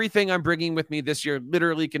 Everything I'm bringing with me this year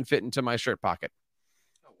literally can fit into my shirt pocket.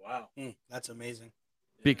 Oh, wow. That's amazing.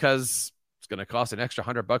 Because it's going to cost an extra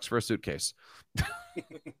 $100 for a suitcase.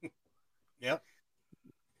 Yep.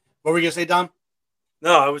 What were you going to say, Dom?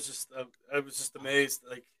 No, I was just amazed.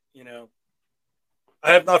 Like,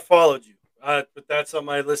 I have not followed you, but that's on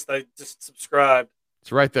my list. I just subscribed.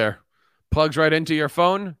 It's right there. Plugs right into your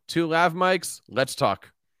phone. 2 lav mics. Let's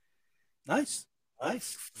talk. Nice.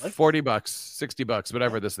 Nice. Like $40, $60,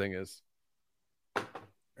 whatever this thing is.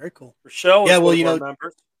 Very cool. Rochelle is one of our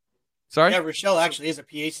members. Sorry? Yeah, Rochelle actually is a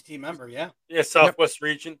PAECT member, yeah. Yeah, Southwest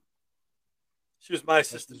Region. She was my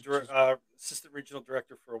assistant regional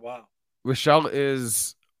director for a while. Rochelle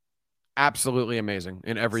is absolutely amazing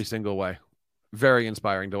in every single way. Very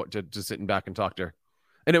inspiring to sit back and talk to her.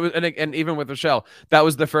 And it was, and even with Michelle, that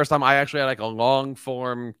was the first time I actually had like a long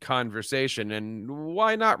form conversation, and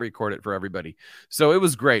why not record it for everybody? So it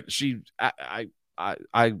was great.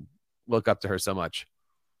 I look up to her so much.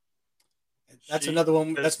 That's another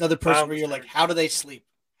one. That's another person where you're like, how do they sleep?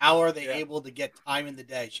 How are they able to get time in the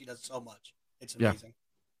day? She does so much. It's amazing.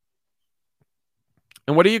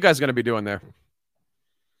 And what are you guys going to be doing there?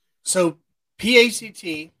 So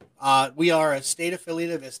PACT, we are a state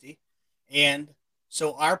affiliate of ISTE. And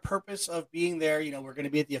so our purpose of being there, we're going to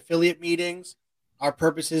be at the affiliate meetings. Our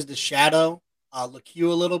purpose is to shadow LeCue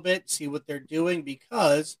a little bit, see what they're doing,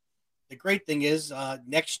 because the great thing is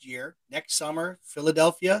next summer,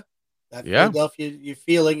 Philadelphia, Philadelphia you're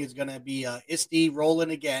feeling is going to be ISTE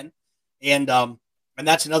rolling again. And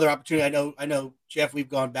that's another opportunity. I know, Jeff, we've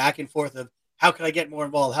gone back and forth of how can I get more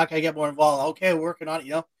involved? How can I get more involved? Okay, we're working on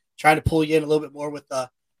it, trying to pull you in a little bit more with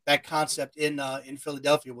that concept in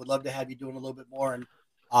Philadelphia. Would love to have you doing a little bit more and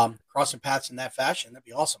crossing paths in that fashion. That'd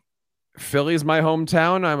be awesome. Philly's my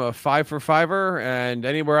hometown. I'm a 5 for 5er, and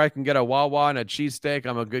anywhere I can get a Wawa and a cheesesteak,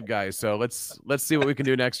 I'm a good guy. So let's see what we can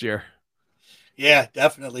do next year. Yeah,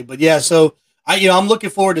 definitely. But yeah, so I'm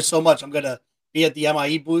looking forward to so much. I'm gonna be at the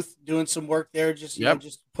MIE booth doing some work there. Just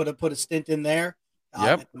just put a stint in there.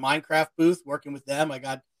 At the Minecraft booth, working with them. I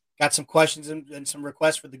got some questions and some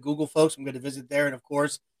requests for the Google folks. I'm going to visit there, and of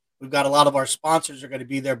course, we've got a lot of our sponsors are going to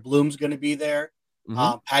be there. Bloom's going to be there.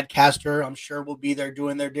 Padcaster, I'm sure, will be there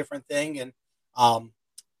doing their different thing, and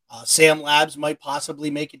Sam Labs might possibly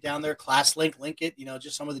make it down there. ClassLink, Linkit,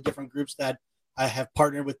 just some of the different groups that I have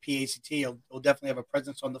partnered with PACT. Will definitely have a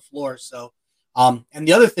presence on the floor. So, and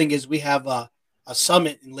the other thing is we have a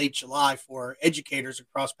summit in late July for educators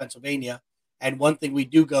across Pennsylvania. And one thing we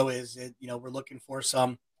do go is, we're looking for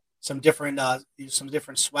some different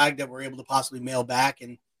swag that we're able to possibly mail back,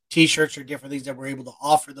 and T-shirts or different things that we're able to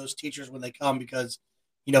offer those teachers when they come, because,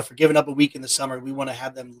 for giving up a week in the summer, we want to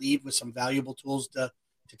have them leave with some valuable tools to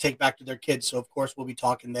take back to their kids. So of course we'll be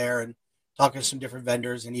talking there and talking to some different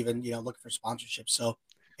vendors and even, looking for sponsorships. So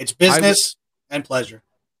it's business and pleasure.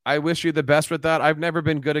 I wish you the best with that. I've never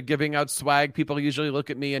been good at giving out swag. People usually look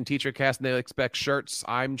at me in teacher cast and they expect shirts.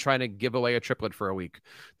 I'm trying to give away a triplet for a week.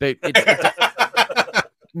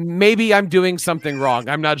 Maybe I'm doing something wrong.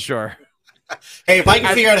 I'm not sure. Hey, if I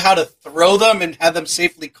can figure out how to throw them and have them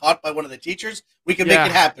safely caught by one of the teachers, we can make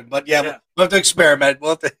it happen. But we'll have to experiment.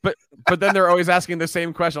 But then they're always asking the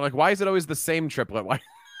same question. Like, why is it always the same triplet? Why?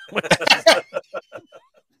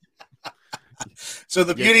 So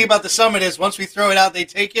the beauty about the summit is once we throw it out, they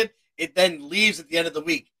take it. It then leaves at the end of the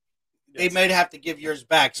week. They might have to give yours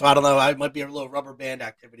back. So I don't know. I might be a little rubber band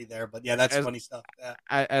activity there. But yeah, that's funny stuff. Yeah.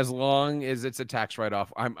 As long as it's a tax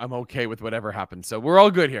write-off, I'm okay with whatever happens. So we're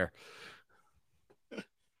all good here.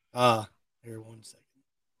 Here, 1 second.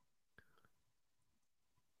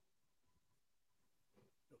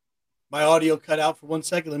 My audio cut out for 1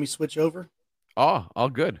 second. Let me switch over. Oh, all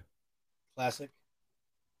good. Classic.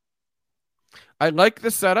 I like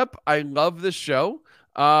the setup. I love the show.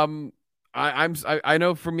 I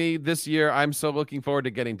know for me this year, I'm so looking forward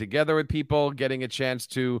to getting together with people, getting a chance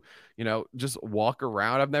to, just walk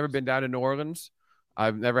around. I've never been down to New Orleans.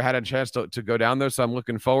 I've never had a chance to go down there, so I'm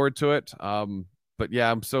looking forward to it. But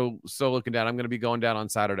yeah, I'm so looking down. I'm going to be going down on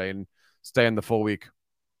Saturday and staying the full week.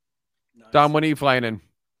 Nice. Dom, when are you flying in?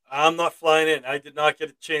 I'm not flying in. I did not get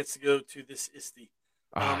a chance to go to this ISTE.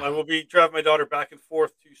 I will be driving my daughter back and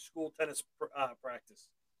forth to school tennis practice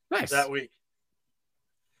that week.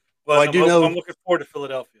 But I'm looking forward to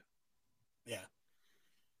Philadelphia. Yeah.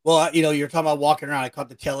 Well, you're talking about walking around. I caught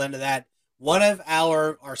the tail end of that. One of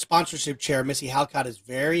our sponsorship chair, Missy Halcott, is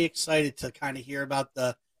very excited to kind of hear about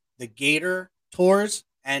the Gator tours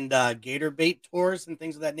and Gator bait tours and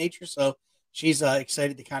things of that nature. So she's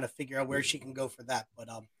excited to kind of figure out where she can go for that. But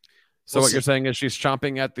so what you're saying is she's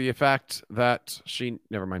chomping at the fact that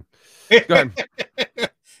never mind. Go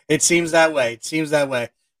ahead. It seems that way.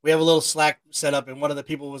 We have a little Slack set up, and one of the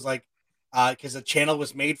people was like, because the channel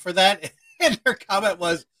was made for that, and their comment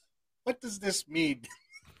was, "What does this mean?"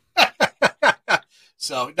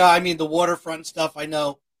 So no, I mean the waterfront stuff. I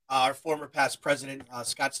know our former past president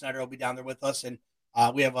Scott Snyder will be down there with us, and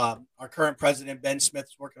we have our current president Ben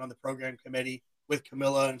Smith's working on the program committee with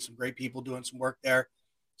Camilla and some great people doing some work there.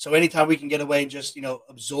 So anytime we can get away and just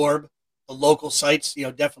absorb the local sites,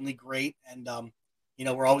 definitely great. And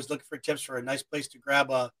we're always looking for tips for a nice place to grab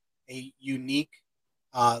a unique,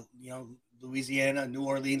 Louisiana, New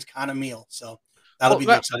Orleans kind of meal. So that'll be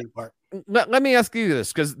the exciting part. Let me ask you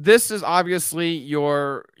this, because this is obviously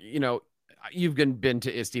your, you've been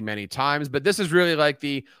to ISTE many times, but this is really like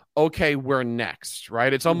the, okay, we're next,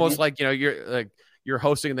 right? It's almost like, you're like, you're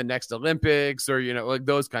hosting the next Olympics or, like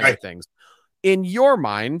those kinds Right. of things. In your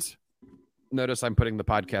mind, notice I'm putting the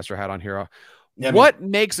podcaster hat on here. Yeah, what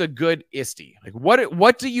makes a good ISTE? Like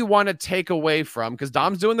what do you want to take away from? Because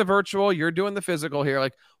Dom's doing the virtual, you're doing the physical here.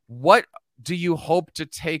 Like, what do you hope to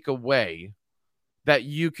take away that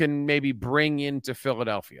you can maybe bring into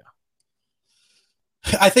Philadelphia?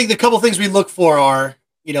 I think the couple things we look for are,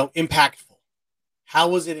 impactful. How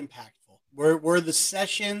was it impactful? Were the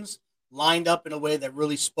sessions lined up in a way that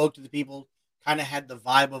really spoke to the people, kind of had the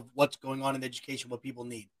vibe of what's going on in education, what people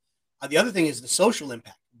need? The other thing is the social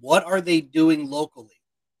impact. What are they doing locally?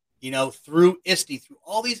 Through ISTE, through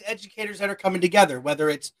all these educators that are coming together, whether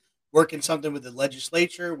it's working something with the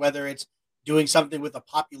legislature, whether it's doing something with a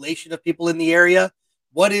population of people in the area.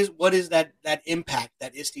 What is that impact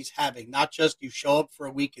that ISTE's having? Not just you show up for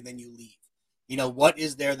a week and then you leave. What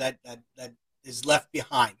is there that is left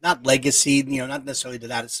behind? Not legacy, not necessarily to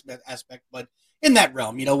that aspect, but in that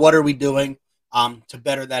realm, what are we doing to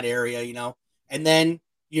better that area, and then,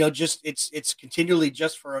 just it's continually,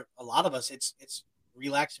 just for a lot of us, it's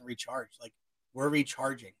relax and recharge. Like, we're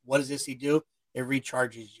recharging. What does ISTE do? It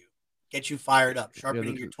recharges you, gets you fired up,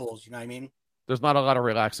 sharpening your tools. You know what I mean? There's not a lot of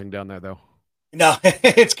relaxing down there, though. No,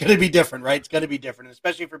 it's going to be different, right? It's going to be different,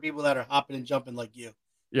 especially for people that are hopping and jumping like you.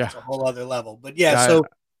 Yeah. It's a whole other level. But so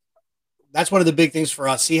that's one of the big things for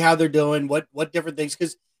us. See how they're doing, what different things,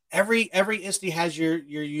 because every ISTE has your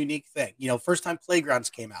unique thing. First time playgrounds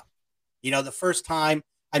came out. The first time,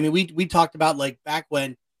 I mean, we talked about, like, back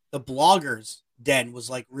when the bloggers den was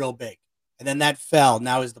like real big, and then that fell.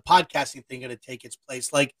 Now is the podcasting thing going to take its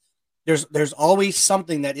place? Like, there's always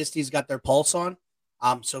something that ISTE's got their pulse on.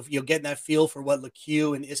 So if you're getting that feel for what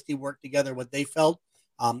LeCue and ISTE worked together, what they felt.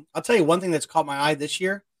 I'll tell you one thing that's caught my eye this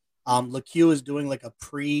year. LeCue is doing like a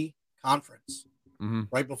pre-conference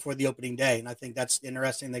right before the opening day, and I think that's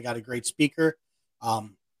interesting. They got a great speaker,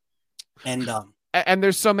 and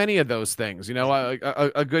there's so many of those things.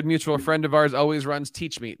 A good mutual friend of ours always runs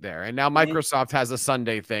Teach Meet there, and now Microsoft has a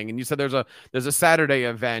Sunday thing. And you said there's a Saturday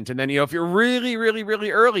event, and then if you're really, really,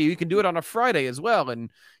 really early, you can do it on a Friday as well.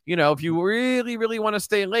 And if you really, really want to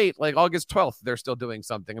stay late, like August 12th, they're still doing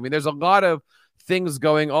something. I mean, there's a lot of things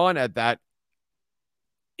going on at that.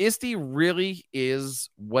 ISTE really is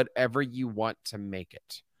whatever you want to make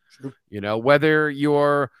it. True. Whether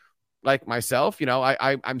you're like myself,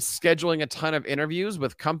 I'm scheduling a ton of interviews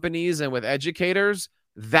with companies and with educators.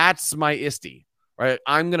 That's my ISTE, right?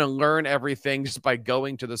 I'm going to learn everything just by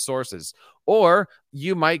going to the sources. Or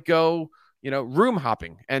you might go, room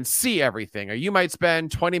hopping and see everything. Or you might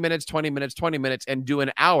spend 20 minutes and do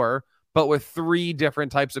an hour, but with 3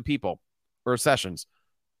 different types of people or sessions.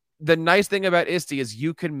 The nice thing about ISTE is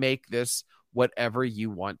you can make this whatever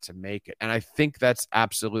you want to make it. And I think that's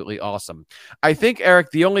absolutely awesome. I think,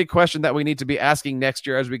 Eric, the only question that we need to be asking next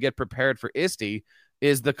year as we get prepared for ISTE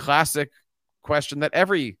is the classic question that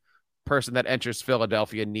every person that enters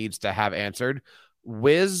Philadelphia needs to have answered: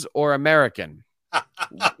 Whiz or American?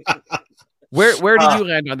 Where do you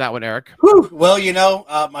land on that one, Eric? Well,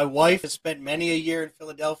 my wife has spent many a year in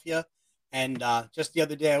Philadelphia, and just the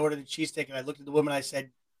other day I ordered a cheesesteak, and I looked at the woman, I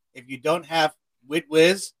said, if you don't have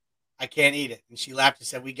Whiz, I can't eat it. And she laughed and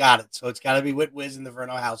said, we got it. So it's got to be Whiz in the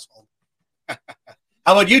Verno household. How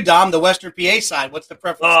about you, Dom, the Western PA side? What's the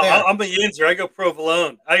preference there? I'm a Yinzer. I go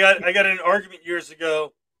provolone. I got in an argument years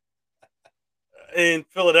ago in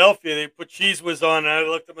Philadelphia. They put cheese whiz on, and I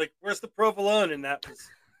looked at them like, where's the provolone? And that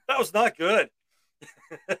was not good.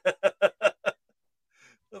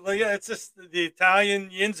 Like, yeah, it's just the Italian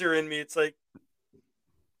Yinzer in me. It's like,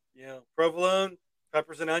 provolone,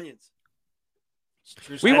 peppers and onions.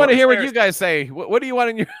 We want to hear what you guys say. What do you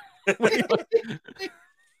want in your?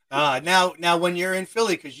 Now, when you're in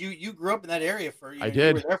Philly, because you grew up in that area I did.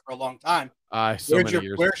 You were there for a long time. Many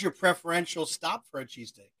years. Where's your preferential stop for a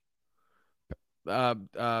cheesesteak?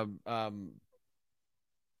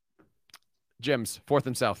 Jim's 4th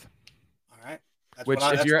and South. All right.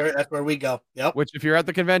 That's where we go. Yep. Which, if you're at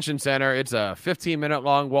the convention center, it's a 15-minute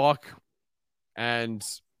long walk, and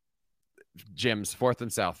Jim's 4th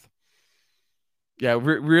and South. Yeah,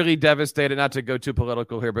 really devastated, not to go too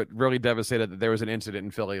political here, but really devastated that there was an incident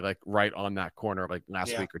in Philly, like right on that corner, like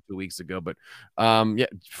last week or 2 weeks ago. But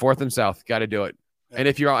 4th and South, got to do it. Yeah. And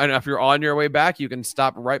if you're on your way back, you can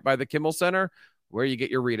stop right by the Kimmel Center where you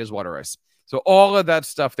get your Rita's water ice. So all of that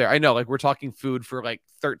stuff there. I know, like, we're talking food for like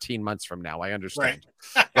 13 months from now. I understand.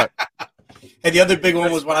 Right. But and the other big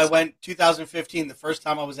one was when I went 2015, the first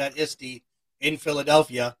time I was at ISTE in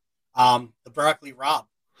Philadelphia, the broccoli Rob.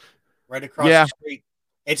 Right across the street.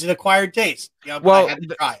 It's an acquired taste. I had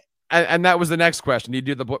to try it. And that was the next question. You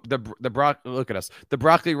do the broccoli. Look at us. The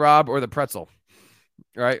broccoli Rob or the pretzel?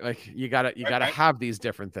 right? Like you gotta Right. have these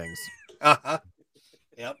different things. Uh-huh.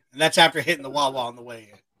 Yep. And that's after hitting the Wawa on the way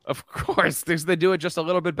in. Of course, they do it just a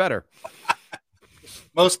little bit better.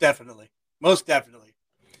 Most definitely. Most definitely.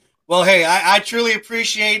 Well, hey, I truly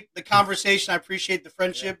appreciate the conversation. I appreciate the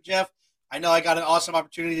friendship, Jeff. I know I got an awesome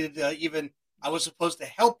opportunity to I was supposed to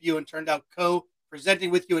help you and turned out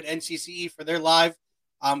co-presenting with you at NCCE for their live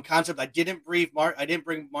concept. I didn't bring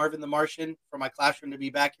Marvin the Martian from my classroom to be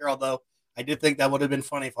back here, although I did think that would have been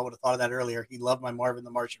funny if I would have thought of that earlier. He loved my Marvin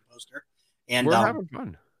the Martian poster. And we're having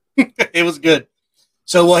fun. It was good.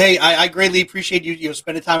 So, well, hey, I greatly appreciate you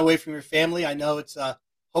spending time away from your family. I know it's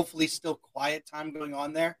hopefully still quiet time going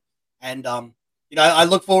on there. And, I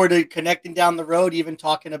look forward to connecting down the road, even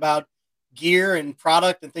talking about gear and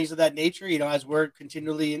product and things of that nature, as we're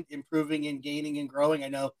continually improving and gaining and growing. I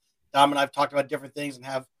know Dom and I have talked about different things and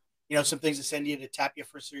have, some things to send you to tap you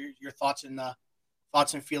for your thoughts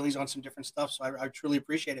and feelings on some different stuff. So I truly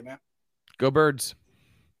appreciate it, man. Go Birds.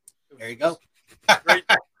 There you go. Great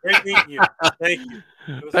meeting you. Thank you.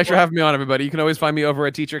 Thanks for having me on, everybody. You can always find me over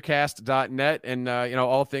at teachercast.net and,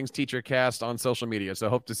 all things TeacherCast on social media. So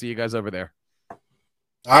hope to see you guys over there. All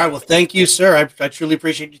right. Well, thank you, sir. I truly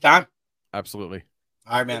appreciate your time. Absolutely.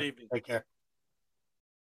 All right, man. Take care.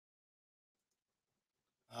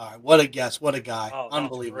 All right. What a guest. What a guy. Oh,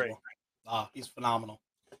 unbelievable. Oh, he's phenomenal.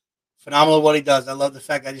 Phenomenal what he does. I love the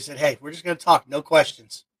fact that he said, hey, we're just going to talk. No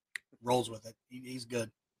questions. Rolls with it. He's good.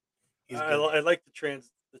 I like the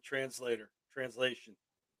translation.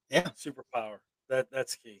 Yeah. Superpower.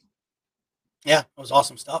 That's key. Yeah. It was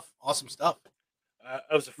awesome stuff. Awesome stuff.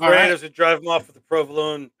 I was afraid I was going to drive him off with the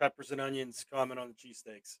provolone, peppers, and onions comment on the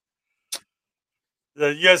cheesesteaks.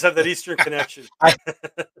 You guys have that Eastern connection.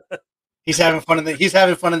 He's having fun in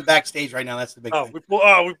the backstage right now. That's the big thing. We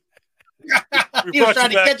brought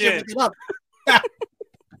you back in.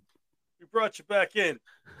 We brought you back in.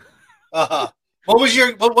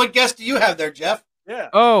 What guest do you have there, Jeff? Yeah.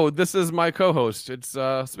 Oh, this is my co-host. It's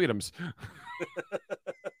Sweetums.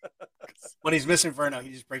 When he's missing Verno,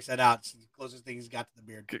 he just breaks that out. It's the closest thing he's got to the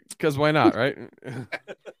beard. Because why not, right? All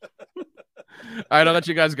right, I'll let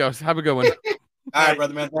you guys go. Have a good one. All right,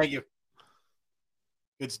 brother, man. Thank you.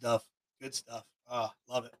 Good stuff. Good stuff. Oh,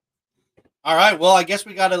 love it. All right. Well, I guess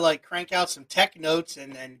we got to crank out some tech notes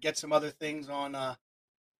and get some other things on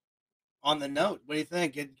the note. What do you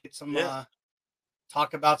think? Get some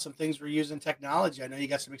talk about some things we're using technology. I know you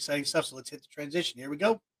got some exciting stuff, so let's hit the transition. Here we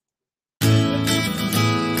go.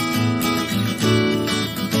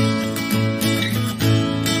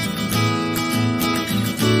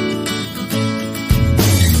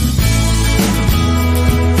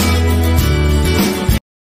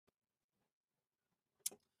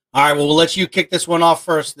 All right, well, we'll let you kick this one off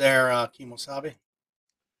first there, Kimosabe.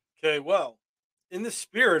 Okay, well, in the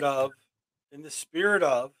spirit of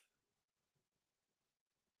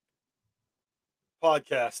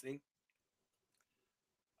podcasting,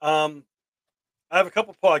 I have a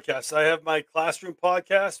couple podcasts. I have my classroom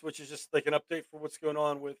podcast, which is just like an update for what's going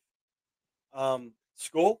on with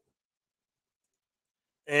school,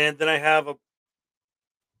 and then I have a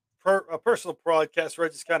personal podcast where I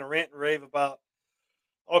just kind of rant and rave about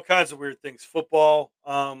all kinds of weird things, football,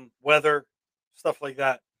 weather, stuff like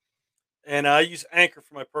that. And I use Anchor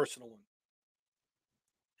for my personal one.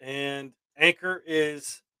 And Anchor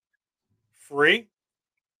is free.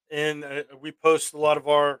 And we post a lot of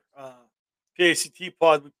our PAECT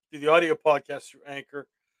pod. We do the audio podcast through Anchor.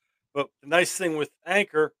 But the nice thing with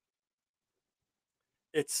Anchor,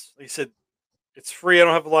 it's, like I said, it's free. I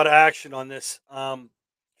don't have a lot of action on this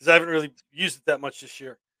because I haven't really used it that much this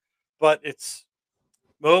year. But it's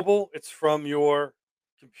mobile. It's from your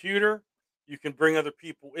computer. You can bring other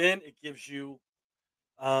people in. It gives you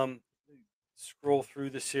scroll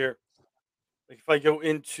through this here. Like if I go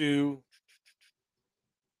into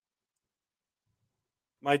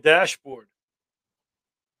my dashboard,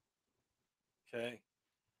 okay,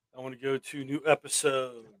 I want to go to new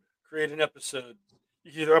episode, create an episode.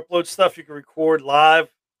 You can either upload stuff, you can record live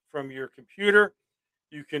from your computer,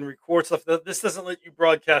 you can record stuff. This doesn't let you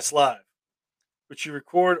broadcast live, but you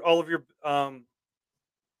record all of your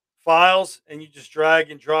files and you just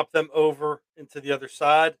drag and drop them over into the other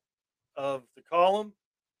side of the column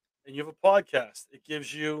and you have a podcast. It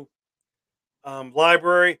gives you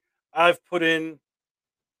library. I've put in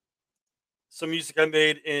some music I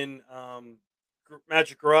made in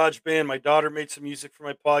Magic Garage Band. My daughter made some music for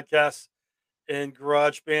my podcast in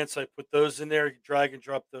Garage Band, so I put those in there. You can drag and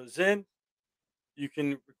drop those in. You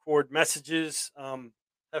can record messages,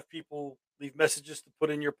 have people leave messages to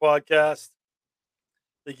put in your podcast.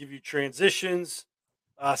 They give you transitions,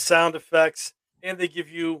 sound effects, and they give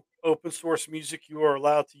you open source music you are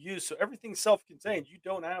allowed to use. So everything's self-contained. You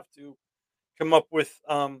don't have to come up with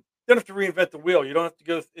you don't have to reinvent the wheel. You don't have to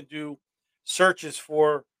go and do searches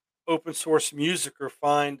for open source music or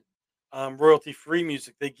find royalty free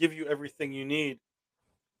music. They give you everything you need.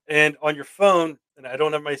 And on your phone, and I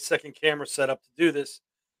don't have my second camera set up to do this,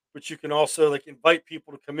 but you can also like invite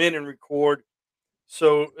people to come in and record.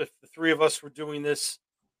 So if the three of us were doing this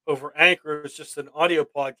over Anchor, it's just an audio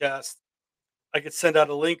podcast, I could send out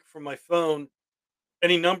a link from my phone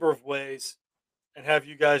any number of ways and have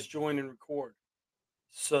you guys join and record.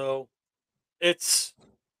 So it's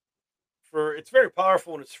it's very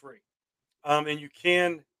powerful and it's free. And you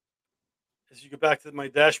can, as you go back to my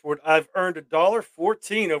dashboard, I've earned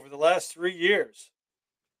 $1.14 over the last 3 years.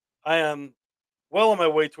 I am well on my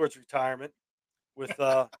way towards retirement with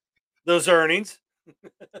those earnings.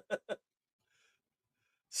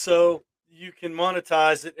 So you can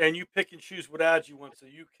monetize it and you pick and choose what ads you want. So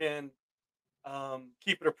you can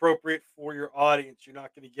keep it appropriate for your audience. You're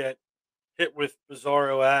not going to get hit with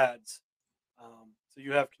bizarro ads. So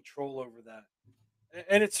you have control over that.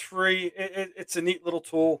 And it's free. It's a neat little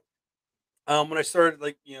tool. When I started,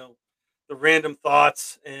 like, the random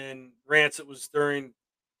thoughts and rants, it was during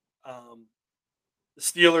um, the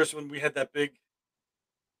Steelers when we had that big,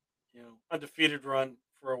 undefeated run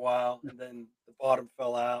for a while, and then the bottom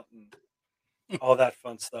fell out and all that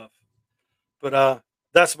fun stuff. But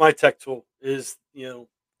that's my tech tool is,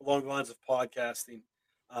 along the lines of podcasting.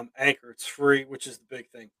 Anchor, it's free, which is the big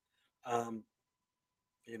thing. Um,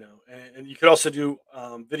 and you could also do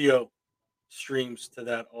video streams to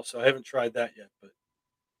that. Also, I haven't tried that yet, but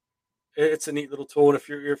it's a neat little tool. And if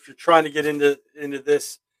you're trying to get into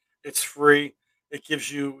this, it's free. It gives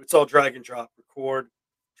you it's all drag and drop, record,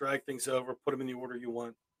 drag things over, put them in the order you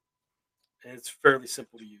want, and it's fairly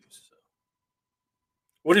simple to use. So,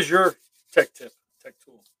 what is your tech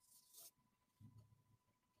tool?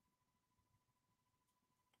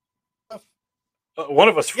 One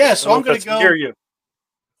of us. Yeah, I so don't know I'm if going that's to hear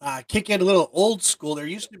go you. kick it a little old school. There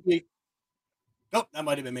used to be. Oh, that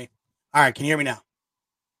might have been me. All right, can you hear me now?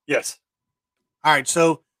 Yes. All right,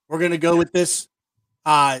 so we're going to go with this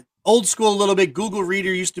old school a little bit. Google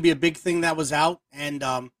Reader used to be a big thing that was out, and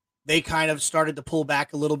they kind of started to pull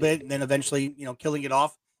back a little bit, and then eventually, killing it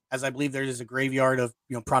off, as I believe there is a graveyard of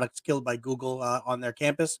products killed by Google on their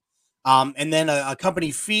campus. And then a company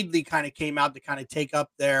Feedly kind of came out to kind of take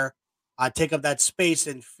up that space.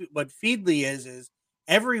 And what Feedly is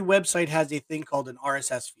every website has a thing called an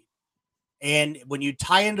RSS feed. And when you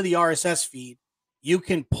tie into the RSS feed, you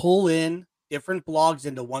can pull in different blogs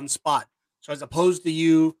into one spot. So as opposed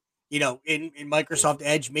to in Microsoft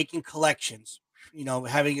Edge making collections,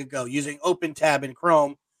 having a go using Open Tab in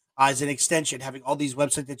Chrome as an extension, having all these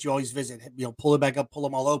websites that you always visit, pull it back up, pull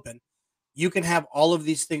them all open. You can have all of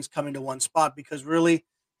these things come into one spot because really,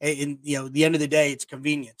 in the end of the day, it's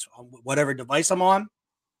convenience on whatever device I'm on,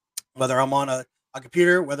 whether I'm on a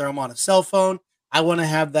computer, whether I'm on a cell phone. I want to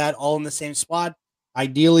have that all in the same spot.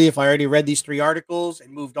 Ideally, if I already read these 3 articles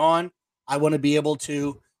and moved on, I want to be able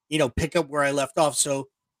to, pick up where I left off. So,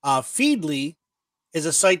 Feedly is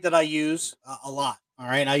a site that I use a lot. All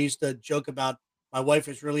right. I used to joke about my wife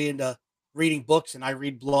is really into reading books and I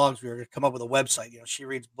read blogs. We were going to come up with a website. She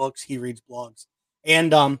reads books, he reads blogs.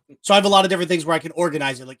 And so I have a lot of different things where I can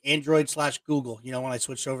organize it, like Android/Google, when I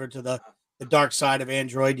switched over to the dark side of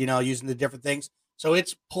Android, using the different things. So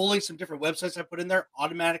it's pulling some different websites I put in there,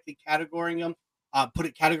 automatically categorizing them,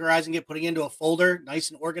 categorizing it, putting it into a folder,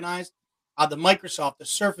 nice and organized. The Microsoft, the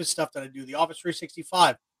Surface stuff that I do, the Office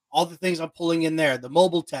 365, all the things I'm pulling in there, the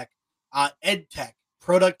mobile tech, ed tech,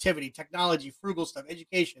 productivity, technology, frugal stuff,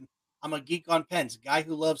 education. I'm a geek on pens, a guy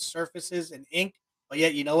who loves surfaces and ink, but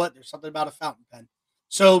yet, you know what? There's something about a fountain pen.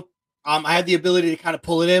 So I have the ability to kind of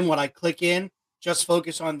pull it in. When I click in, just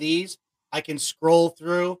focus on these. I can scroll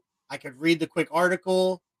through. I could read the quick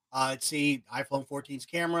article. See iPhone 14's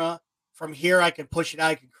camera. From here, I can push it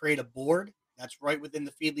out. I can create a board that's right within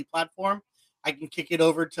the Feedly platform. I can kick it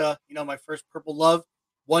over to my first purple love,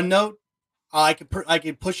 OneNote. I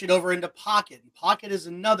can push it over into Pocket. And Pocket is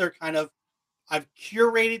another kind of I've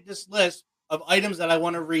curated this list of items that I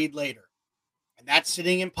want to read later, and that's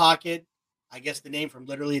sitting in Pocket. I guess the name from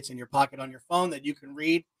literally it's in your pocket on your phone that you can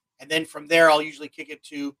read, and then from there I'll usually kick it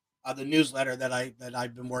to the newsletter that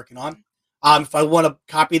I've been working on. If I want to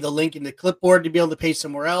copy the link in the clipboard to be able to paste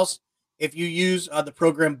somewhere else, if you use the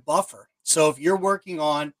program Buffer, so if you're working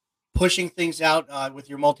on pushing things out with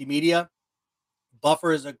your multimedia,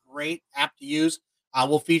 Buffer is a great app to use.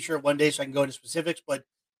 We'll feature it one day so I can go into specifics, but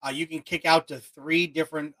you can kick out to 3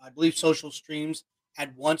 different, I believe, social streams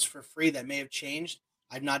at once for free that may have changed.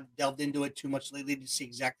 I've not delved into it too much lately to see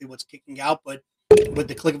exactly what's kicking out, but with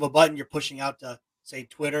the click of a button, you're pushing out to say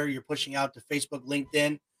Twitter, you're pushing out to Facebook,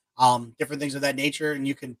 LinkedIn, different things of that nature, and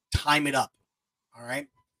you can time it up. All right.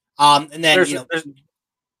 And then, there's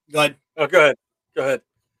go ahead. oh, go ahead. Go ahead.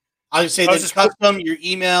 I would say I was then just custom your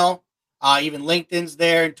email, even LinkedIn's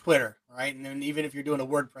there and Twitter, right? And then even if you're doing a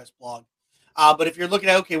WordPress blog. But if you're looking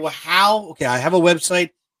at, okay, well, I have a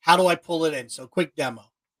website. How do I pull it in? So quick demo.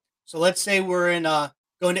 So let's say we're in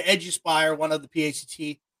going to EduSpire, one of the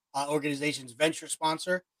PACT organization's venture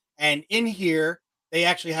sponsor. And in here, they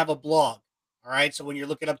actually have a blog. All right. So when you're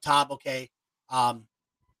looking up top, okay, let's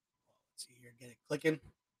see here, get it clicking.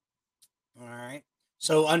 All right.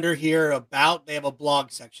 So under here, about, they have a blog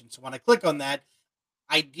section. So when I click on that,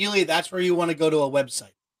 ideally, that's where you want to go to a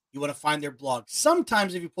website. You want to find their blog.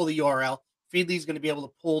 Sometimes if you pull the URL, Feedly is going to be able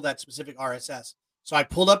to pull that specific RSS. So I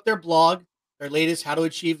pulled up their blog, their latest How to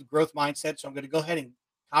Achieve Growth Mindset. So I'm going to go ahead and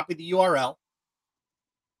copy the URL.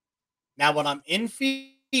 Now, when I'm in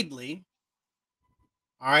Feedly,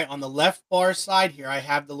 all right, on the left bar side here, I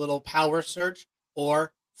have the little power search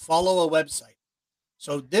or follow a website.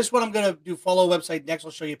 So this one I'm going to do follow a website. Next,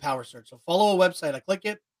 I'll show you power search. So follow a website. I click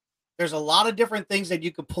it. There's a lot of different things that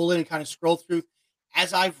you can pull in and kind of scroll through.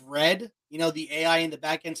 As I've read, the AI in the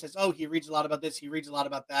back end says, oh, he reads a lot about this. He reads a lot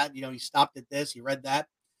about that. He stopped at this. He read that.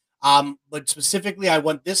 But specifically, I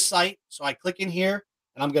want this site. So I click in here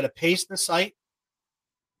and I'm going to paste the site.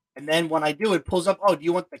 And then when I do, it pulls up, oh, do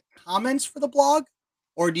you want the comments for the blog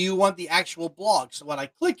or do you want the actual blog? So when I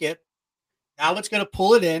click it, now it's going to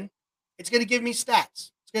pull it in. It's going to give me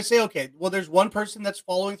stats. It's going to say, okay, well, there's one person that's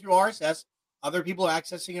following through RSS. Other people are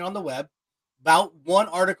accessing it on the web, about one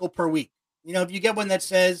article per week. If you get one that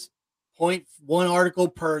says 0.1 article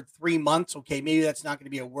per 3 months, okay, maybe that's not going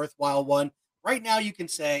to be a worthwhile one. Right now, you can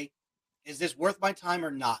say, is this worth my time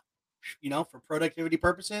or not? For productivity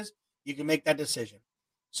purposes, you can make that decision.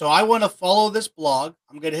 So I want to follow this blog.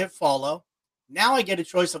 I'm going to hit follow. Now I get a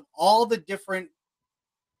choice of all the different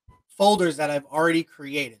folders that I've already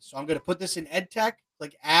created. So I'm going to put this in EdTech,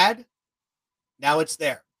 click add. Now it's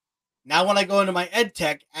there. Now, when I go into my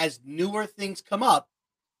EdTech, as newer things come up,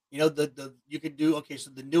 you could do, okay, so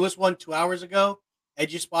the newest one 2 hours ago,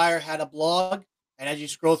 EduSpire had a blog, and as you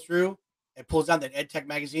scroll through, it pulls down that EdTech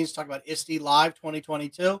magazines talk about ISTE Live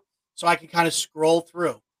 2022. So I can kind of scroll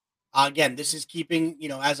through. Again, this is keeping,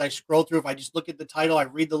 as I scroll through, if I just look at the title, I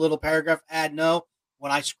read the little paragraph, add no.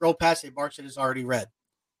 When I scroll past, it marks it as already read.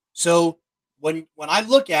 So when I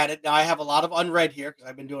look at it, now I have a lot of unread here because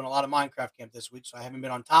I've been doing a lot of Minecraft camp this week, so I haven't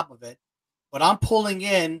been on top of it. But I'm pulling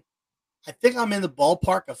in, I think I'm in the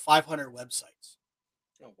ballpark of 500 websites.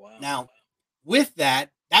 Oh, wow. Now, with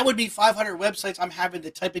that would be 500 websites I'm having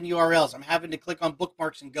to type in URLs. I'm having to click on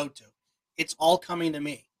bookmarks and go to. It's all coming to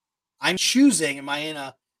me. I'm choosing, am I in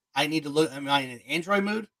an Android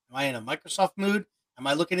mood? Am I in a Microsoft mood? Am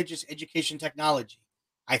I looking at just education technology?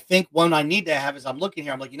 I think one I need to have is I'm looking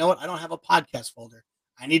here. I'm like, you know what? I don't have a podcast folder.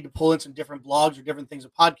 I need to pull in some different blogs or different things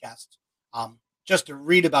of podcasts just to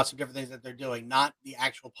read about some different things that they're doing, not the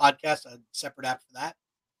actual podcast, a separate app for that.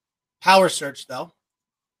 Power search, though.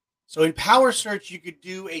 So in power search, you could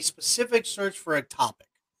do a specific search for a topic.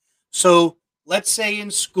 So let's say in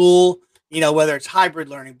school, whether it's hybrid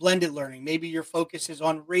learning, blended learning, maybe your focus is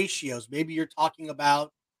on ratios. Maybe you're talking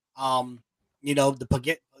about, the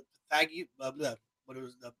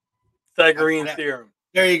Pythagorean theorem.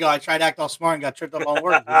 There you go. I tried to act all smart and got tripped up on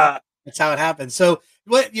words. That's how it happens. So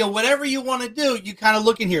whatever you want to do, you kind of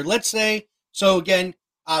look in here. Let's say, so again,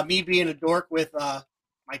 me being a dork with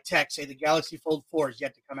my tech, say the Galaxy Fold 4 is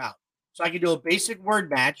yet to come out. So I can do a basic word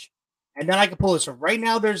match, and then I can pull it. So right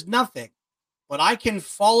now there's nothing, but I can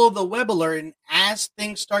follow the web alert, and as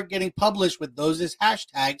things start getting published with those as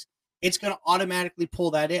hashtags, it's going to automatically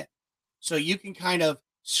pull that in. So you can kind of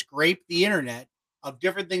scrape the internet of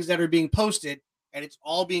different things that are being posted, and it's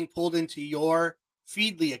all being pulled into your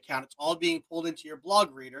Feedly account. It's all being pulled into your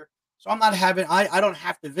blog reader. So I don't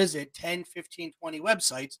have to visit 10, 15, 20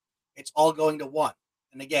 websites. It's all going to one.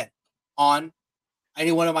 And again, on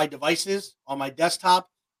any one of my devices, on my desktop,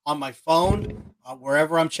 on my phone,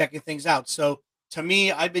 wherever I'm checking things out. So to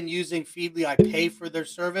me, I've been using Feedly. I pay for their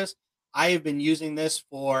service. I have been using this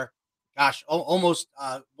for, almost,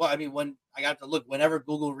 when I got to look, whenever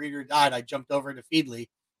Google Reader died, I jumped over to Feedly.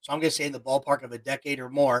 So I'm going to say in the ballpark of a decade or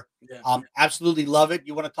more. Yeah. Absolutely love it.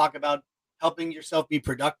 You want to talk about helping yourself be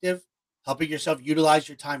productive, helping yourself utilize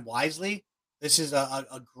your time wisely. This is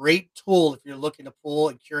a great tool if you're looking to pull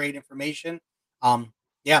and curate information.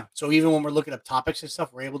 So even when we're looking up topics and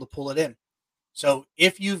stuff, we're able to pull it in. So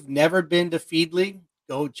if you've never been to Feedly,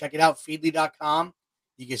 go check it out, feedly.com.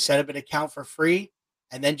 You can set up an account for free.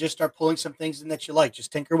 and then just start pulling some things in that you like.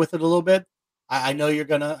 Just tinker with it a little bit. I know you're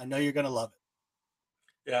gonna love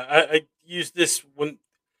it. Yeah, I used this when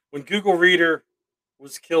Google Reader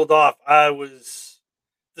was killed off. I was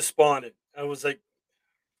despondent. I was like,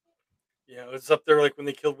 it's up there like when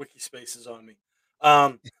they killed Wiki Spaces on me.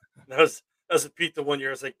 Um, that was at Pete the one year.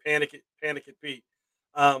 I was like panic at Pete,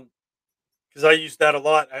 because I used that a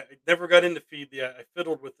lot. I never got into Feedly. I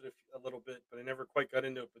fiddled with it a little bit, but I never quite got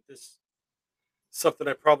into it. But this is something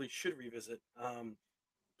I probably should revisit.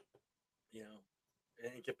 You know,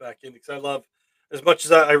 and get back in because I love as much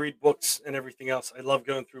as I read books and everything else. I love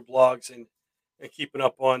going through blogs and keeping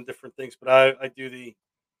up on different things. But I do the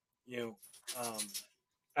you know um,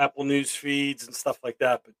 Apple News feeds and stuff like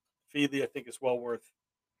that. But Feedly, I think, is well worth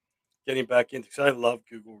getting back into because I love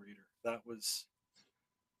Google Reader. That was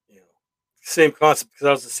you know same concept because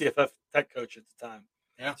I was a CFF tech coach at the time.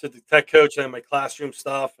 Yeah. So the tech coach, I had my classroom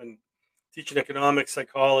stuff and teaching economics,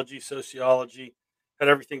 psychology, sociology, had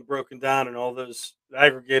everything broken down and all those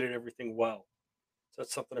aggregated everything well. So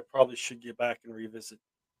that's something I probably should get back and revisit.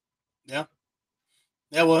 Yeah.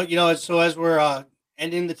 Yeah. Well, so as we're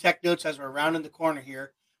ending the tech notes, as we're rounding the corner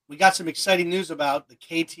here, we got some exciting news about the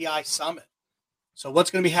KTI Summit. So what's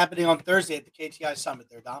going to be happening on Thursday at the KTI Summit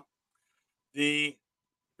there, Dom? The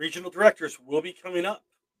regional directors will be coming up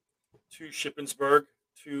to Shippensburg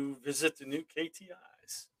to visit the new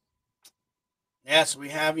KTIs. Yeah, so we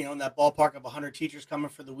have, in that ballpark of 100 teachers coming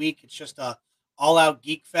for the week. It's just a all-out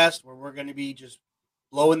geek fest where we're going to be just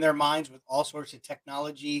blowing their minds with all sorts of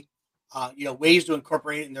technology, ways to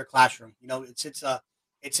incorporate it in their classroom. It's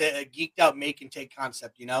a geeked out make and take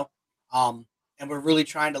concept, and we're really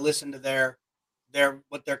trying to listen to their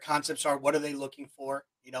what their concepts are, what are they looking for,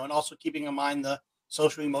 and also keeping in mind the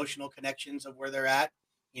social emotional connections of where they're at,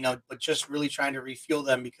 but just really trying to refuel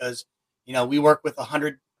them because, we work with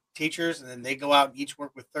 100 teachers and then they go out and each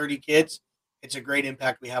work with 30 kids. It's a great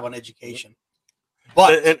impact we have on education.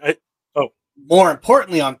 But more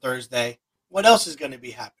importantly, on Thursday, what else is going to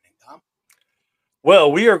be happening, Tom?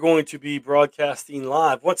 Well, we are going to be broadcasting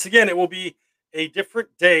live. Once again, it will be a different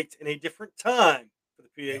date and a different time for the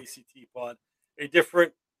PAECT pod, a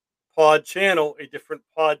different pod channel, a different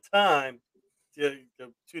pod time.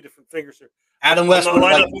 Two different fingers here. Adam West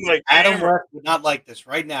would not like this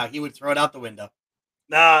right now. He would throw it out the window.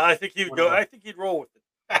 Nah, I think he would go. I think he'd roll with it.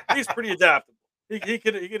 He's pretty adaptable. He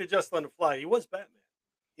could adjust on the fly. He was Batman.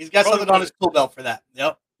 He's got something on his tool belt for that.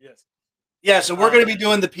 Yep. Yes. Yeah, so we're going to be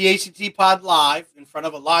doing the PAECT pod live in front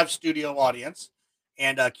of a live studio audience,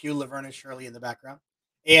 and cue Laverne and Shirley in the background.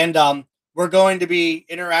 And we're going to be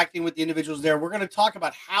interacting with the individuals there. We're going to talk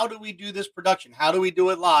about how do we do this production? How do we do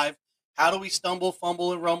it live? How do we stumble,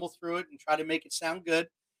 fumble, and rumble through it and try to make it sound good?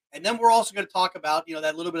 And then we're also going to talk about,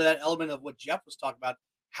 that little bit of that element of what Jeff was talking about.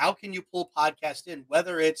 How can you pull podcast in,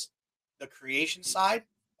 whether it's the creation side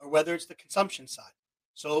or whether it's the consumption side?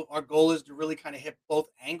 So our goal is to really kind of hit both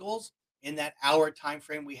angles in that hour time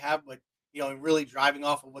frame we have, but and really driving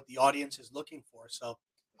off of what the audience is looking for. So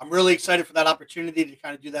I'm really excited for that opportunity to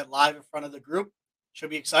kind of do that live in front of the group. Should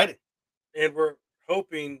be exciting. And we're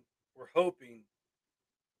hoping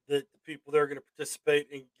that the people that are going to participate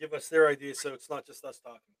and give us their ideas, so it's not just us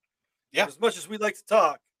talking. Yeah. As much as we like to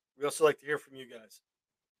talk, we also like to hear from you guys.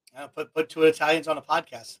 Put two Italians on a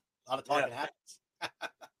podcast. A lot of talking happens.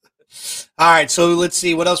 All right, so let's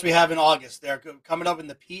see what else we have in August. They're coming up in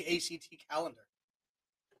the PAECT calendar.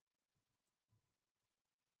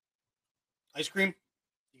 Ice cream.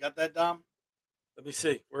 You got that, Dom? Let me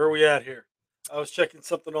see. Where are we at here? I was checking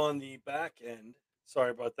something on the back end.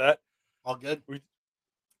 Sorry about that. All good. We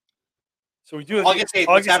do August 8th.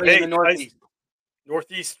 What's happening in the Northeast?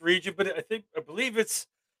 Northeast region, but I believe it's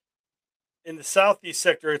in the Southeast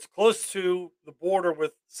sector. It's close to the border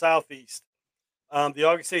with Southeast. The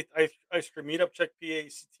August 8th ice cream meetup. Check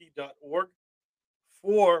PAECT.org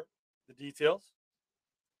for the details.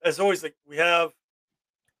 As always, we have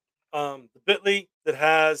the Bitly that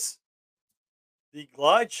has the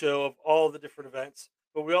glide show of all the different events,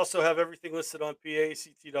 but we also have everything listed on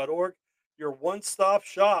PAECT.org, your one-stop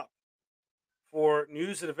shop for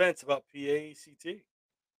news and events about PAECT.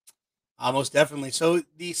 Most definitely. So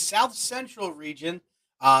the South Central region,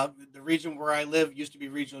 the region where I live, used to be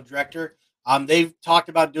regional director. They've talked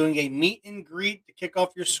about doing a meet and greet to kick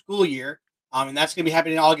off your school year. And that's going to be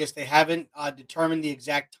happening in August. They haven't determined the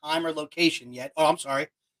exact time or location yet. Oh, I'm sorry.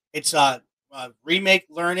 It's Remake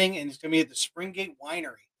Learning, and it's going to be at the Springgate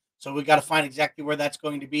Winery. So we got to find exactly where that's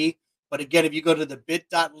going to be. But again, if you go to the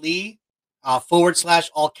bit.ly / all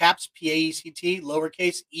caps PAECT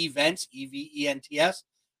lowercase events EVENTS,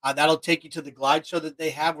 that'll take you to the glide show that they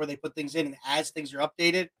have where they put things in, and as things are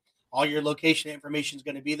updated, All your location information is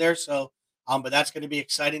going to be there. So, but that's going to be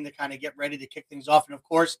exciting to kind of get ready to kick things off. And of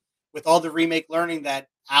course, with all the remake learning that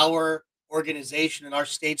our organization and our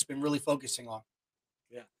state's been really focusing on.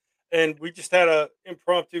 Yeah. And we just had a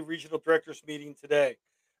impromptu regional directors meeting today.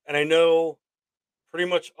 And I know pretty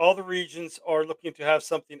much all the regions are looking to have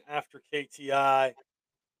something after KTI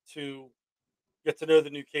to get to know the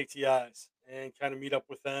new KTIs and kind of meet up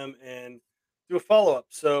with them and do a follow up.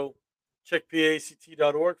 So check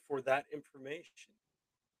PAECT.org for that information.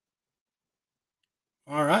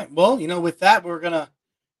 All right. Well, with that, we're going to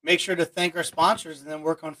make sure to thank our sponsors and then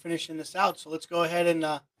work on finishing this out. So let's go ahead and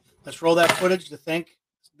let's roll that footage to thank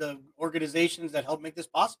the organizations that helped make this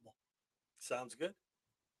possible. Sounds good.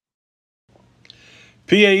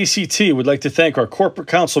 PAECT would like to thank our corporate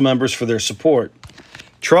council members for their support.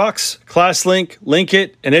 Trox, ClassLink,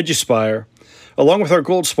 Linkit, and EduSpire, along with our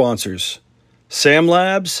gold sponsors, Sam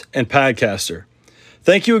Labs and Padcaster.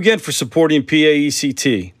 Thank you again for supporting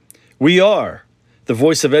PAECT. We are the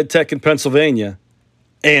voice of EdTech in Pennsylvania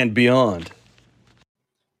and beyond.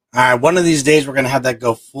 All right, one of these days we're going to have that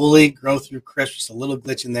go through crisp, just a little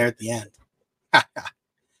glitch in there at the end.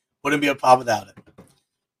 Wouldn't be a pod without it.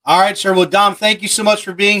 All right, sir. Well, Dom, thank you so much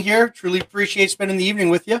for being here. Truly appreciate spending the evening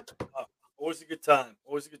with you. Always a good time.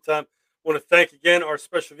 Always a good time. I want to thank again our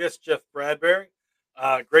special guest, Jeff Bradbury.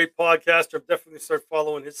 Great podcaster. I'll definitely start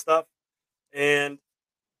following his stuff and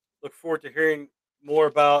look forward to hearing more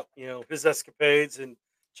about his escapades and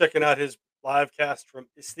checking out his live cast from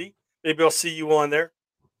ISTE. Maybe I'll see you on there.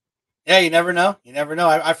 Yeah, you never know. You never know.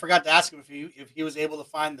 I forgot to ask him if he was able to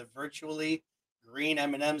find the virtually green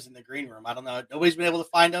M&Ms in the green room. I don't know. Nobody's been able to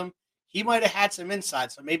find them. He might have had some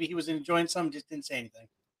insight, so maybe he was enjoying some, just didn't say anything.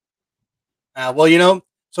 Well,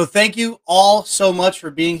 so thank you all so much for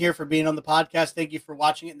being here, for being on the podcast. Thank you for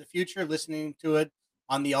watching it in the future, listening to it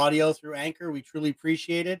on the audio through Anchor. We truly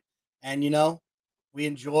appreciate it. And, we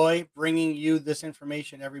enjoy bringing you this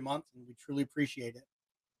information every month, and we truly appreciate it.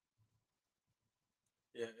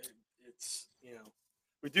 Yeah, it's,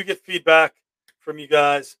 we do get feedback from you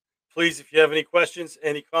guys. Please, if you have any questions,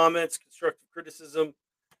 any comments, constructive criticism,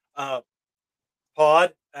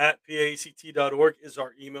 pod@paect.org is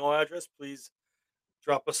our email address. Please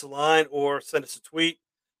drop us a line or send us a tweet.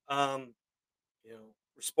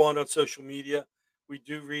 Respond on social media. We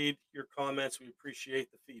do read your comments. We appreciate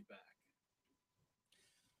the feedback.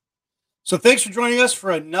 So thanks for joining us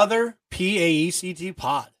for another PAECT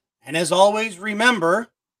pod. And as always, remember,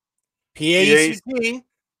 PAECT,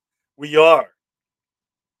 we are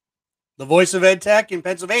the voice of EdTech in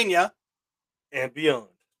Pennsylvania and beyond.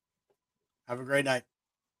 Have a great night.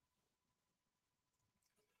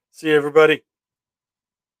 See you, everybody.